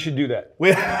 dude, we should do that. Hey,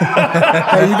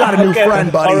 you got a new friend,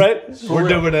 buddy. All right, we're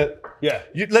doing it. Yeah.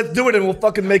 Let's do it, and we'll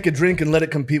fucking make a drink and let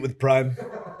it compete with Prime.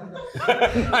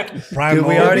 Prime. Dude,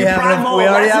 we already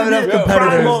have enough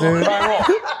competitors, dude.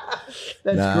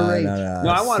 That's great. No, No,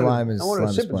 I want slime to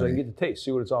is sip it so I plenty. can get the taste,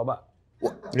 see what it's all about.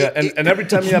 Yeah, and every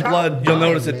time you have blood, you'll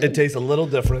notice it tastes a little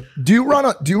different. Do you run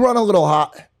a little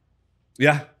hot?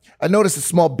 Yeah. I noticed a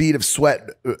small bead of sweat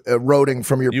eroding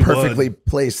from your You perfectly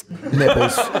placed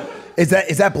nipples. Is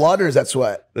that blood or is that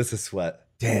sweat? This is sweat.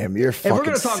 Damn, you're If fucking we're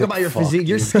gonna talk sick about your fuck, physique,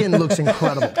 your dude. skin looks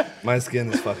incredible. My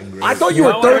skin is fucking great. I thought you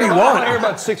were I want to hear 31.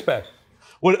 about six pack.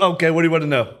 What do you want to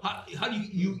know? How do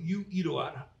you eat a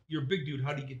lot? You're a big dude.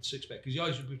 How do you get six pack? Because you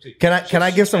always would say. Can I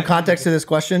give some context to this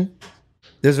question?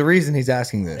 There's a reason he's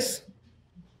asking this.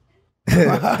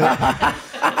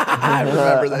 I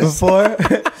remember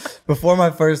this. Before my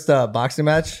first boxing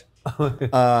match,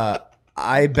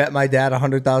 I bet my dad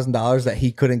 $100,000 that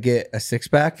he couldn't get a six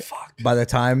pack by the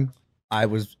time I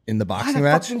was in the Why boxing the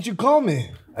match. fuck didn't you call me?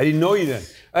 I didn't know you then.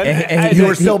 And You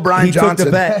were still Brian took Johnson.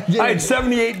 the bet, I had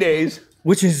 78 days.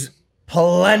 which is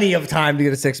plenty of time to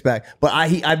get a six pack. But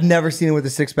I've never seen him with a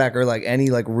six pack or like any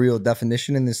like real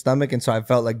definition in his stomach, and so I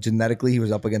felt like genetically he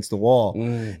was up against the wall.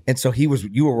 And so you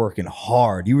were working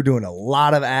hard. You were doing a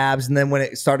lot of abs, and then when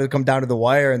it started to come down to the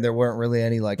wire and there weren't really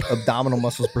any like abdominal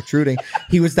muscles protruding,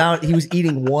 he was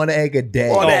eating one egg a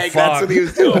day. One egg, that's what he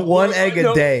was doing. One egg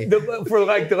a day. For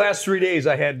like the last 3 days,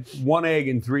 I had one egg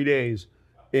in 3 days.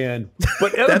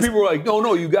 But other people were like,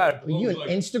 no, you got it. Are you an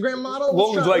Instagram model?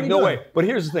 Logan's like, no way. But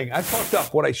here's the thing. I fucked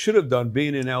up. What I should have done,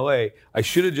 being in LA, I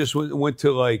should have just went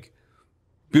to like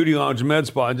Beauty Lounge Med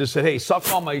Spa and just said, hey, suck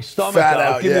all my stomach Fat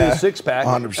out. out, Give me yeah. the six pack.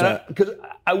 100%. Because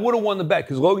I would have won the bet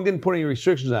because Logan didn't put any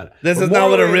restrictions on it. This But is not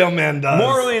what a morally- real man does.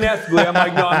 Morally and ethically, I'm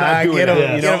like, no, I'm not doing Get him,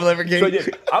 it. get him, Liver King. So I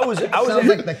did. I was Sounds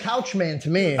like the couch man to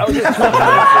me. I was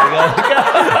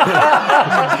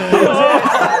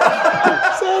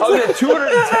at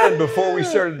 210 before we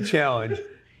started the challenge.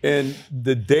 And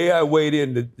the day I weighed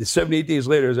in, the 78 days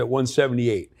later, I was at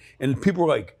 178. And people were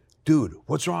like, dude,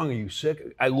 what's wrong? Are you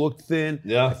sick? I looked thin.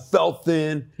 Yeah. I felt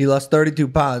thin. He lost 32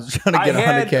 pounds trying to I get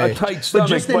had 100K. a tight stomach.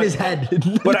 just in his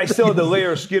head. But I still had the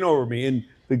layer of skin over me. And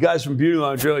the guys from Beauty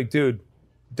Lounge are like, dude,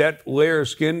 that layer of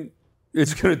skin,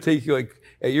 it's going to take you, like,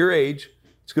 at your age,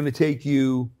 it's going to take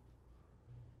you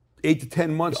 8 to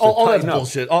 10 months to All that's tighten up.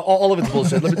 bullshit. All of it's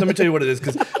bullshit. Let me tell you what it is,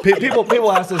 because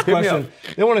people ask this me question.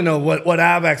 They want to know what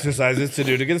ab exercises to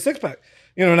do to get a six pack.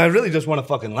 You know, and I really just want to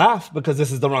fucking laugh because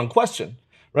this is the wrong question,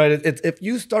 right? It's if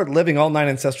you start living all 9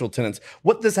 ancestral tenets,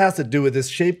 what this has to do with is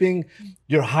shaping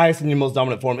your highest and your most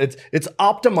dominant form. It's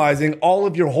optimizing all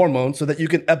of your hormones so that you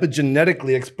can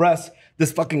epigenetically express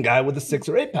this fucking guy with a 6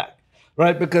 or 8 pack,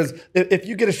 right? Because if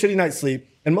you get a shitty night's sleep,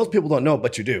 and most people don't know,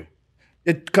 but you do,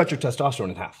 it cuts your testosterone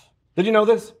in half. Did you know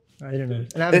this? I didn't know.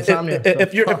 And I have insomnia.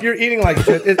 If you're eating like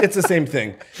shit, it's the same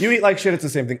thing. You eat like shit, it's the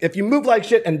same thing. If you move like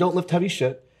shit and don't lift heavy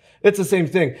shit, it's the same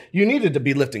thing. You needed to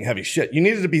be lifting heavy shit. You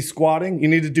needed to be squatting. You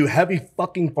need to do heavy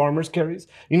fucking farmer's carries.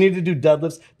 You need to do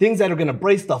deadlifts, things that are gonna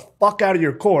brace the fuck out of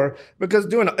your core, because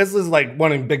this is like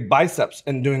wanting big biceps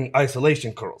and doing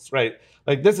isolation curls, right?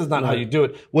 Like this is not how you do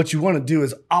it. What you wanna do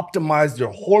is optimize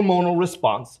your hormonal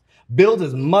response, build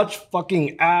as much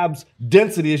fucking abs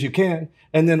density as you can,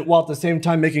 and then while at the same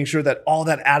time making sure that all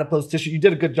that adipose tissue, you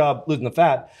did a good job losing the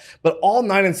fat, but all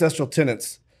 9 ancestral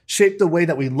tenets shape the way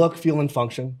that we look, feel, and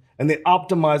function, and they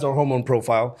optimize our hormone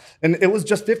profile. And it was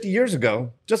just 50 years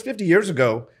ago,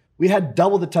 we had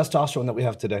double the testosterone that we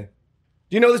have today.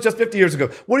 Do you know this? Just 50 years ago.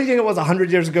 What do you think it was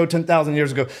 100 years ago, 10,000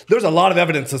 years ago? There's a lot of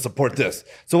evidence to support this.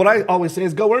 So what I always say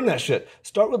is go earn that shit.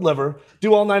 Start with liver,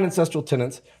 do all 9 ancestral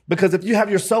tenets, because if you have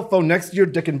your cell phone next to your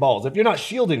dick and balls, if you're not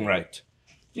shielding right,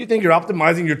 do you think you're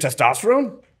optimizing your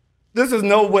testosterone? This is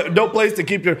no place to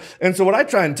keep your... And so what I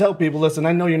try and tell people, listen,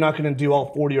 I know you're not going to do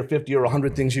all 40 or 50 or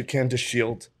 100 things you can to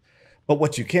shield, but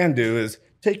what you can do is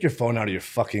take your phone out of your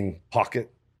fucking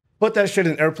pocket, put that shit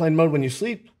in airplane mode when you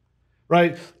sleep,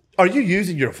 right? Are you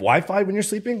using your Wi-Fi when you're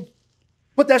sleeping?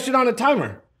 Put that shit on a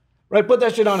timer, right? Put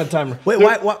that shit on a timer. Wait,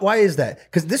 why is that?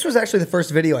 Because this was actually the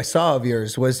first video I saw of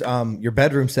yours was your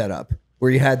bedroom setup. where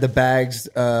you had the bags.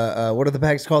 What are the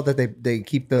bags called that they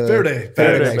keep the Faraday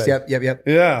bags? bag. Yep.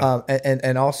 Yeah.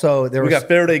 And also there We was got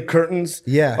Faraday curtains.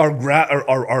 Yeah.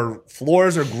 Our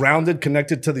floors are grounded,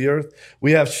 connected to the earth.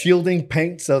 We have shielding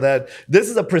paint so that this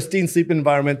is a pristine sleep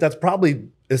environment that's probably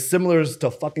as similar as to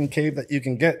a fucking cave that you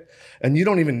can get. And you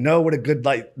don't even know what a good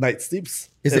night sleeps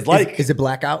is like. Is it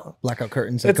blackout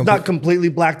curtains? It's not completely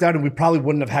blacked out, and we probably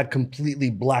wouldn't have had completely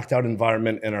blacked out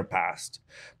environment in our past.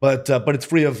 But it's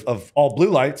free of all blue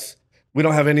lights. We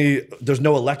don't have any, there's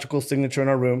no electrical signature in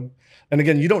our room. And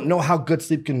again, you don't know how good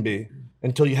sleep can be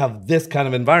until you have this kind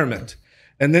of environment.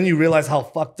 And then you realize how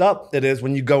fucked up it is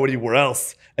when you go anywhere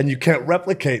else and you can't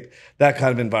replicate that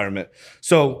kind of environment.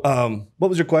 So what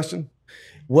was your question?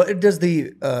 What does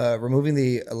the removing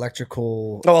the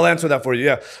electrical? Oh, I'll answer that for you.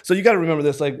 Yeah. So you got to remember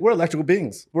this: like, we're electrical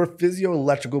beings. We're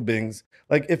physio-electrical beings.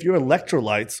 Like, if your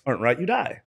electrolytes aren't right, you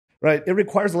die. Right? It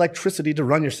requires electricity to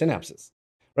run your synapses.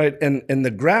 Right? And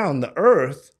the ground, the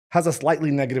earth, has a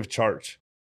slightly negative charge.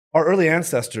 Our early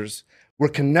ancestors were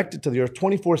connected to the earth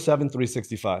 24/7,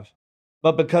 365.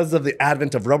 But because of the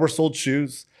advent of rubber-soled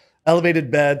shoes,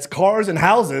 elevated beds, cars, and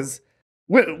houses,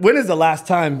 when is the last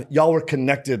time y'all were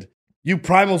connected? You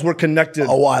primals were connected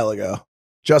a while ago.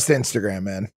 Just Instagram,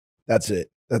 man. That's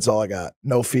it. That's all I got.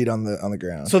 No feet on the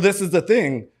ground. So this is the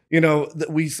thing,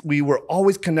 that we were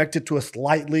always connected to a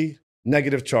slightly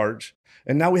negative charge.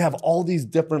 And now we have all these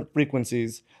different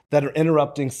frequencies that are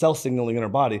interrupting cell signaling in our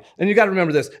body. And you got to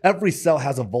remember this, every cell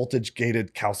has a voltage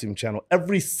gated calcium channel.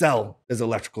 Every cell is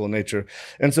electrical in nature.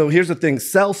 And so here's the thing,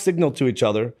 cells signal to each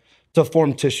other to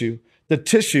form tissue. The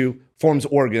tissue forms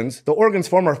organs. The organs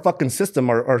form our fucking system,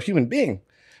 our human being,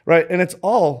 right? And it's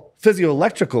all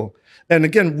physioelectrical. And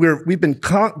again, we've been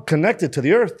connected to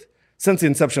the earth since the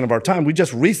inception of our time. We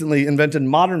just recently invented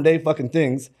modern day fucking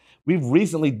things. We've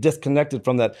recently disconnected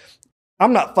from that.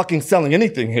 I'm not fucking selling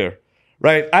anything here,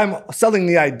 right? I'm selling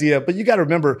the idea, but you got to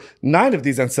remember 9 of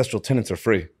these ancestral tenets are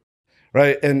free,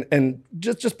 right? And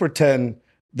just pretend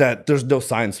that there's no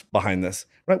science behind this,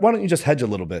 right? Why don't you just hedge a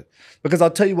little bit? Because I'll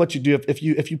tell you what you do. If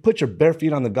you put your bare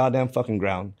feet on the goddamn fucking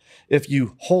ground, if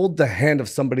you hold the hand of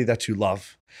somebody that you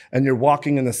love and you're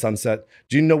walking in the sunset,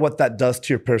 do you know what that does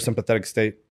to your parasympathetic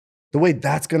state? The way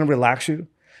that's gonna relax you.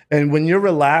 And when you're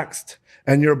relaxed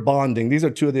and you're bonding, these are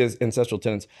 2 of the ancestral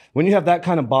tenets. When you have that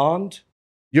kind of bond,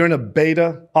 you're in a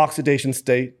beta oxidation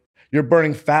state. You're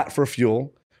burning fat for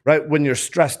fuel, right? When you're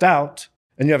stressed out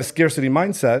and you have a scarcity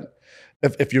mindset,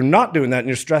 if you're not doing that and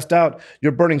you're stressed out,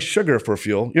 you're burning sugar for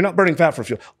fuel. You're not burning fat for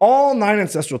fuel. All 9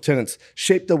 ancestral tenets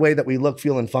shape the way that we look,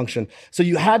 feel, and function. So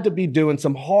you had to be doing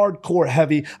some hardcore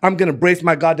heavy, I'm gonna brace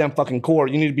my goddamn fucking core.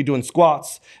 You need to be doing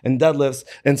squats and deadlifts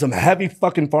and some heavy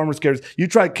fucking farmer's carries. You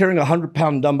try carrying a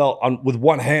 100-pound dumbbell with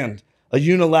one hand, a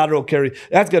unilateral carry,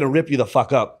 that's gonna rip you the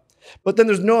fuck up. But then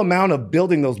there's no amount of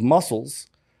building those muscles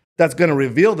that's gonna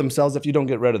reveal themselves if you don't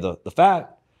get rid of the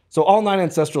fat. So all 9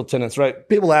 ancestral tenets, right?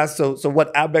 People ask, so what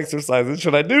ab exercises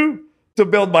should I do to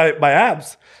build my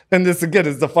abs? And this, again,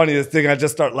 is the funniest thing. I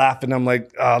just start laughing. I'm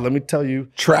like, let me tell you.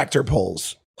 Tractor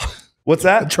pulls. What's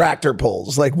that? Tractor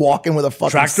pulls, like walking with a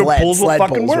fucking Tractor sled. pulls will sled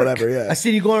fucking pulls, work. whatever, yeah. I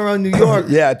see you going around New York.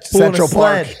 Yeah, Central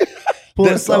Park.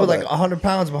 Pulling a sled with like 100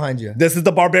 pounds behind you. This is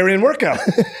the barbarian workout.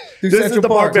 Through This is Central the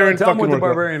Park. barbarian Tell them fucking what the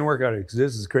workout. barbarian workout is, because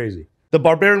this is crazy. The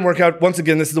barbarian workout, once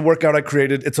again, this is the workout I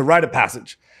created. It's a rite of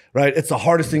passage, right? It's the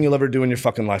hardest thing you'll ever do in your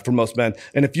fucking life for most men.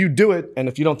 And if you do it, and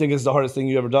if you don't think it's the hardest thing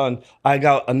you've ever done, I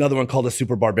got another one called the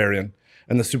super barbarian.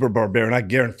 And the super barbarian, I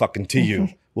guarantee you,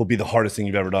 will be the hardest thing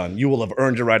you've ever done. You will have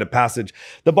earned your rite of passage.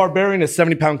 The barbarian is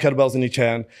 70-pound kettlebells in each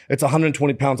hand. It's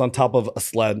 120 pounds on top of a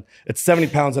sled. It's 70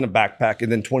 pounds in a backpack, and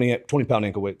then 20-pound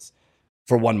ankle weights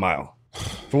for 1 mile.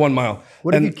 For 1 mile.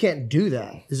 What if you can't do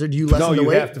that? Do you lessen No, the you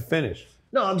weight? have to finish.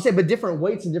 No, I'm saying, but different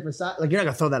weights and different size. Like, you're not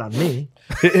gonna throw that on me.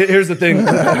 Here's the thing.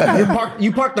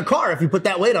 You park the car if you put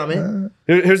that weight on me.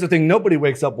 Here's the thing. Nobody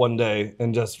wakes up one day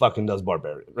and just fucking does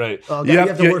barbarian, right? Okay, you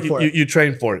have to work for it. You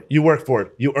train for it. You work for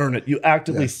it. You earn it. You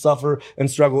actively suffer and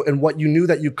struggle. And what you knew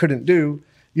that you couldn't do,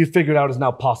 you figured out is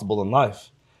now possible in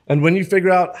life. And when you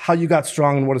figure out how you got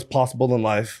strong and what is possible in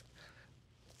life,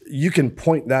 you can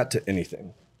point that to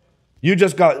anything. You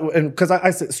just got, and because I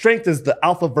said strength is the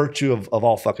alpha virtue of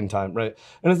all fucking time, right?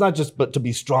 And it's not just but to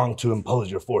be strong to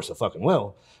impose your force of fucking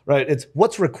will, right? It's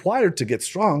what's required to get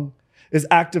strong is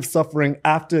active suffering,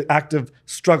 active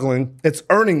struggling. It's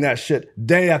earning that shit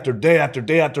day after day after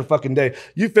day after fucking day.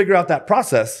 You figure out that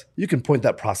process, you can point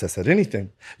that process at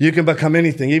anything. You can become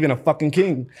anything, even a fucking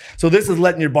king. So this is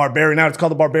letting your barbarian out. It's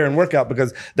called the barbarian workout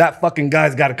because that fucking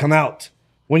guy's got to come out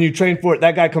When you train for it,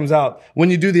 that guy comes out. When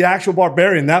you do the actual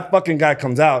barbarian, that fucking guy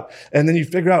comes out. And then you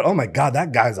figure out, oh my God,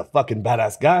 that guy's a fucking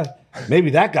badass guy.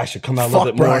 Maybe that guy should come out a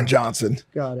little bit more. Brian Johnson.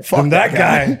 Got it. Fuck that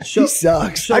guy. He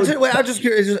sucks. I'm just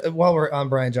curious, while we're on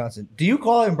Brian Johnson, do you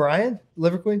call him Brian,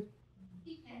 Liver Queen?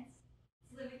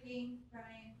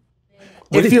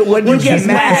 When you get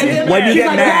mad,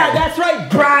 yeah, that's right,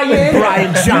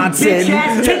 Brian Johnson,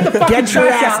 get your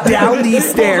ass down these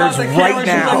stairs right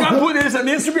now. I'm putting this on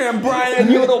Instagram,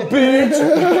 Brian, you little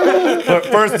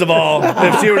bitch. First of all,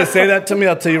 if she were to say that to me,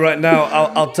 I'll tell you right now,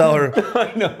 I'll tell her.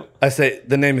 I know. I say,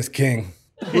 the name is King.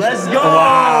 Let's go.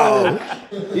 Wow.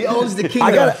 He owns the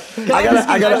kingdom.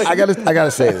 I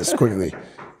gotta say this quickly.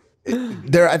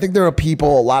 I think there are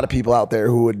a lot of people out there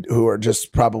who are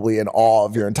just probably in awe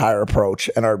of your entire approach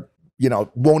and are,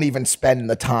 won't even spend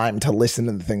the time to listen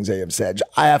to the things they have said.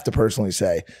 I have to personally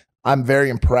say, I'm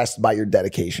very impressed by your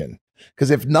dedication.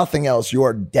 Because if nothing else, you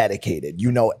are dedicated.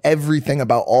 You know everything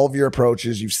about all of your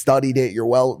approaches. You've studied it. You're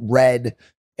well read.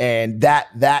 And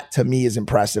that to me is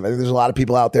impressive. I think there's a lot of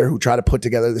people out there who try to put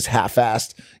together this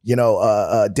half-assed,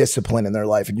 discipline in their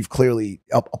life, and you've clearly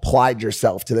applied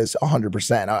yourself to this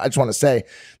 100%. I just want to say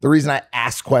the reason I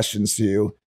ask questions to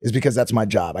you is because that's my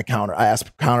job. I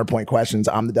ask counterpoint questions.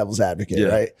 I'm the devil's advocate,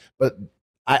 right? But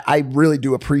I really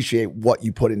do appreciate what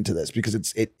you put into this because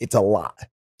it's a lot.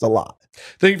 It's a lot.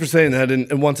 Thank you for saying that.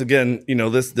 And once again,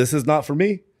 this is not for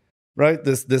me. Right?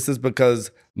 This is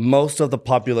because most of the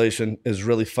population is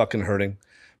really fucking hurting.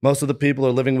 Most of the people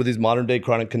are living with these modern day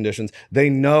chronic conditions. They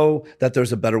know that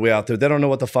there's a better way out there. They don't know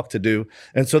what the fuck to do.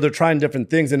 And so they're trying different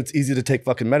things, and it's easy to take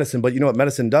fucking medicine. But you know what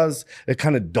medicine does? It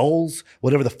kind of dulls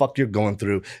whatever the fuck you're going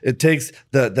through. It takes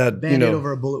the Band-Aid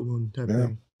over a bullet wound type of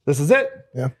thing. This is it.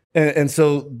 Yeah. And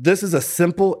so this is a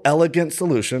simple, elegant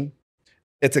solution.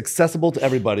 It's accessible to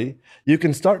everybody. You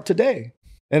can start today,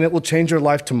 and it will change your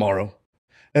life tomorrow.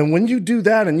 And when you do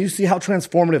that and you see how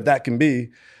transformative that can be,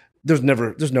 there's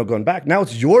no going back. Now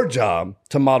it's your job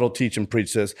to model, teach, and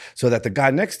preach this so that the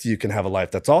guy next to you can have a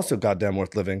life that's also goddamn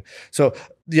worth living. So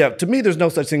yeah, to me, there's no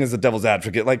such thing as a devil's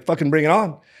advocate. Like fucking bring it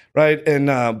on, right? And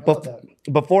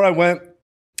before I went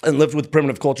and lived with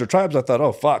primitive culture tribes, I thought,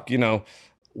 oh fuck,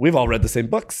 we've all read the same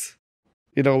books.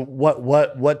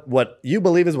 What you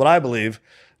believe is what I believe.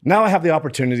 Now I have the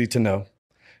opportunity to know.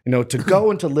 To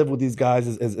go and to live with these guys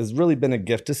has really been a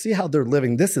gift. To see how they're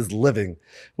living, this is living.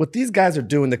 What these guys are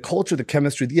doing, the culture, the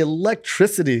chemistry, the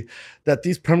electricity that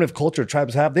these primitive culture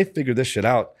tribes have, they figure this shit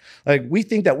out. Like, we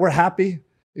think that we're happy,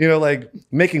 like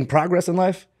making progress in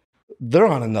life. They're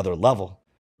on another level.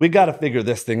 We got to figure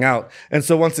this thing out. And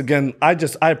so once again, I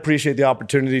appreciate the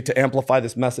opportunity to amplify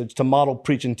this message, to model,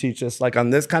 preach, and teach us. Like on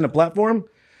this kind of platform,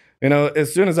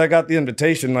 as soon as I got the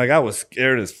invitation, like I was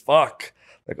scared as fuck.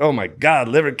 Like, oh my God,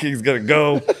 Liver King's gonna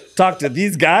go talk to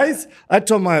these guys. I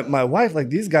told my wife, like,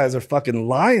 these guys are fucking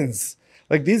lions.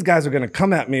 Like, these guys are gonna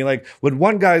come at me. Like, when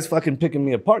one guy's fucking picking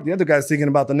me apart, the other guy's thinking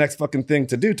about the next fucking thing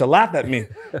to do, to laugh at me,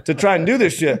 to try and do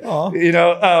this shit. But you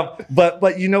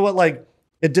know what? Like,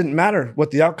 it didn't matter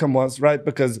what the outcome was, right?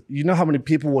 Because you know how many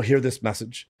people will hear this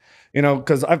message.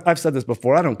 Because I've said this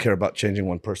before, I don't care about changing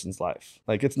one person's life.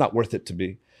 Like, it's not worth it to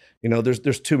be.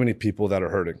 There's too many people that are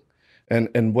hurting.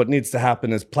 And what needs to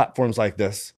happen is platforms like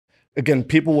this. Again,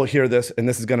 people will hear this and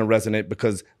this is going to resonate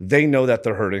because they know that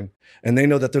they're hurting and they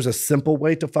know that there's a simple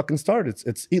way to fucking start.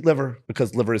 It's eat liver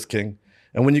because liver is king.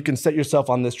 And when you can set yourself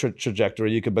on this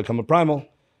trajectory, you can become a primal.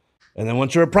 And then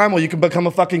once you're a primal, you can become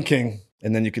a fucking king.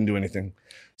 And then you can do anything.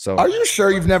 So, are you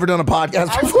sure you've never done a podcast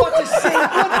I was about to say, what the fuck?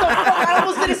 I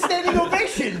almost did a standing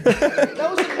ovation. That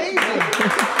was amazing.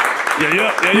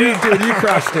 Yeah. Dude, you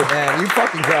crushed it, man. You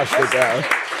fucking crushed it, bro.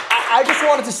 I just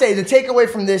wanted to say the takeaway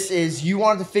from this is you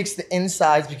wanted to fix the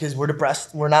insides because we're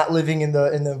depressed. We're not living in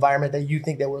the environment that you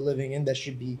think that we're living in that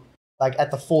should be like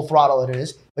at the full throttle it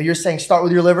is. But you're saying start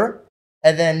with your liver,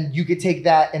 and then you could take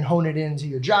that and hone it into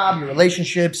your job, your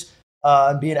relationships,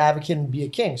 and be an advocate and be a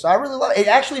king. So I really love it. It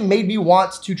actually made me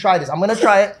want to try this. I'm gonna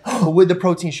try it, but with the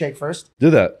protein shake first. Do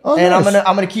that. And nice.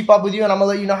 I'm gonna keep up with you, and I'm gonna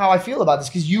let you know how I feel about this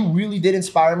because you really did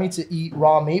inspire me to eat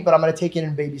raw meat. But I'm gonna take it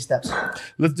in baby steps.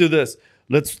 Let's do this.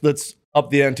 Let's up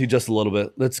the ante just a little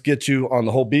bit. Let's get you on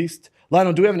the whole beast.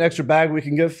 Lionel, do we have an extra bag we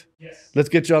can give? Yes. Let's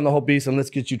get you on the whole beast and let's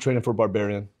get you training for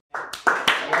barbarian.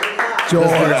 George,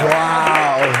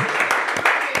 wow.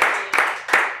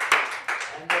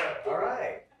 All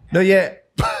right. No, yeah.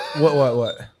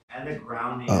 What? And the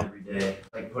grounding every day,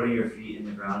 like putting your feet in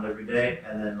the ground every day,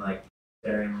 and then like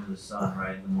staring into the sun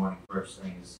right in the morning first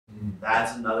thing is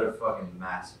that's another fucking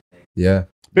massive thing. Yeah.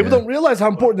 People don't realize how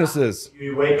important this is.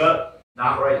 You wake up,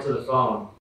 not right to the phone.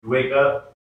 You wake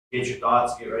up, get your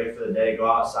thoughts, get ready for the day, go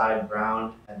outside,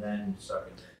 ground, and then start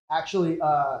your day. Actually,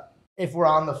 if we're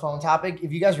on the phone topic,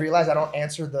 if you guys realize I don't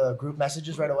answer the group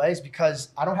messages right away, it's because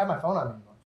I don't have my phone on me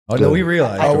anymore. Oh no, we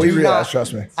realize. Oh, we do realize. not-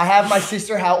 Trust me. I have my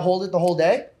sister hold it the whole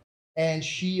day, and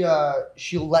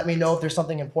she'll let me know if there's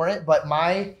something important. But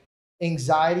my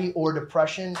anxiety or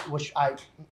depression, which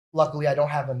luckily I don't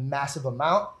have a massive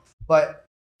amount, but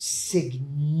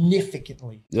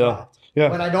significantly dropped. Yeah.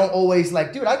 When I don't always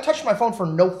dude, I touch my phone for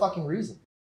no fucking reason.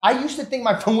 I used to think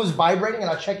my phone was vibrating and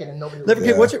I check it and nobody. Liver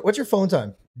King, what's your phone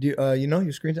time? Do you know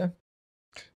your screen time?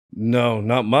 No,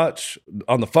 not much.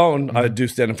 On the phone, I do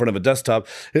stand in front of a desktop.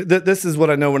 This is what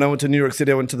I know. When I went to New York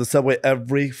City, I went to the subway.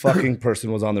 Every fucking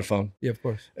person was on their phone. Yeah, of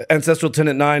course. Ancestral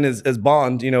Tenant 9 is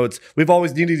Bond. You know, we've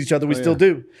always needed each other. We still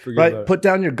do. Right? Put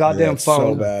down your goddamn it's so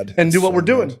phone bad. and do It's what so we're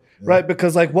doing. bad. Yeah. Right?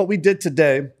 Because what we did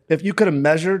today, if you could have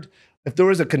measured, if there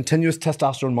was a continuous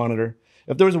testosterone monitor,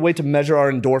 if there was a way to measure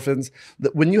our endorphins,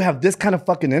 that when you have this kind of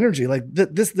fucking energy,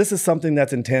 this is something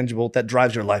that's intangible that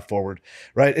drives your life forward,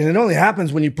 right? And it only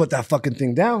happens when you put that fucking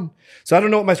thing down. So I don't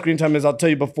know what my screen time is. I'll tell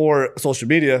you, before social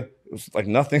media, it was like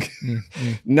nothing.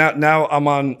 Now I'm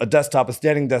on a desktop, a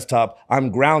standing desktop.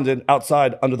 I'm grounded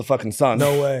outside under the fucking sun.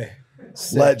 No way.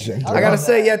 Legend. I gotta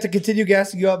say, to continue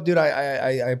gassing you up, dude. I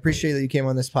appreciate that you came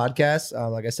on this podcast.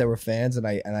 Like I said, we're fans, and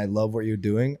I love what you're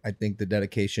doing. I think the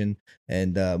dedication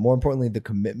and more importantly, the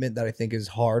commitment that I think is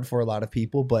hard for a lot of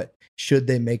people. But should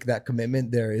they make that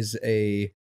commitment, there is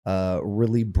a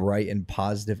really bright and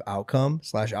positive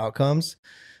outcomes.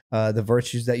 The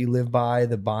virtues that you live by,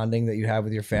 the bonding that you have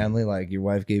with your family. Like your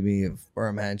wife gave me a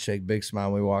firm handshake, big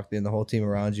smile when we walked in, the whole team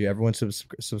around you. Everyone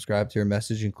subscribed to your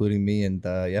message, including me. And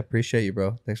appreciate you,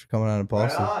 bro. Thanks for coming on,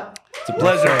 Impulsive. It's a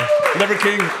pleasure. Liver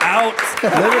King out.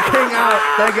 Liver King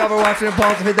out. Thank y'all for watching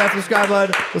Impulsive. Hit that subscribe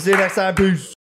button. We'll see you next time. Peace.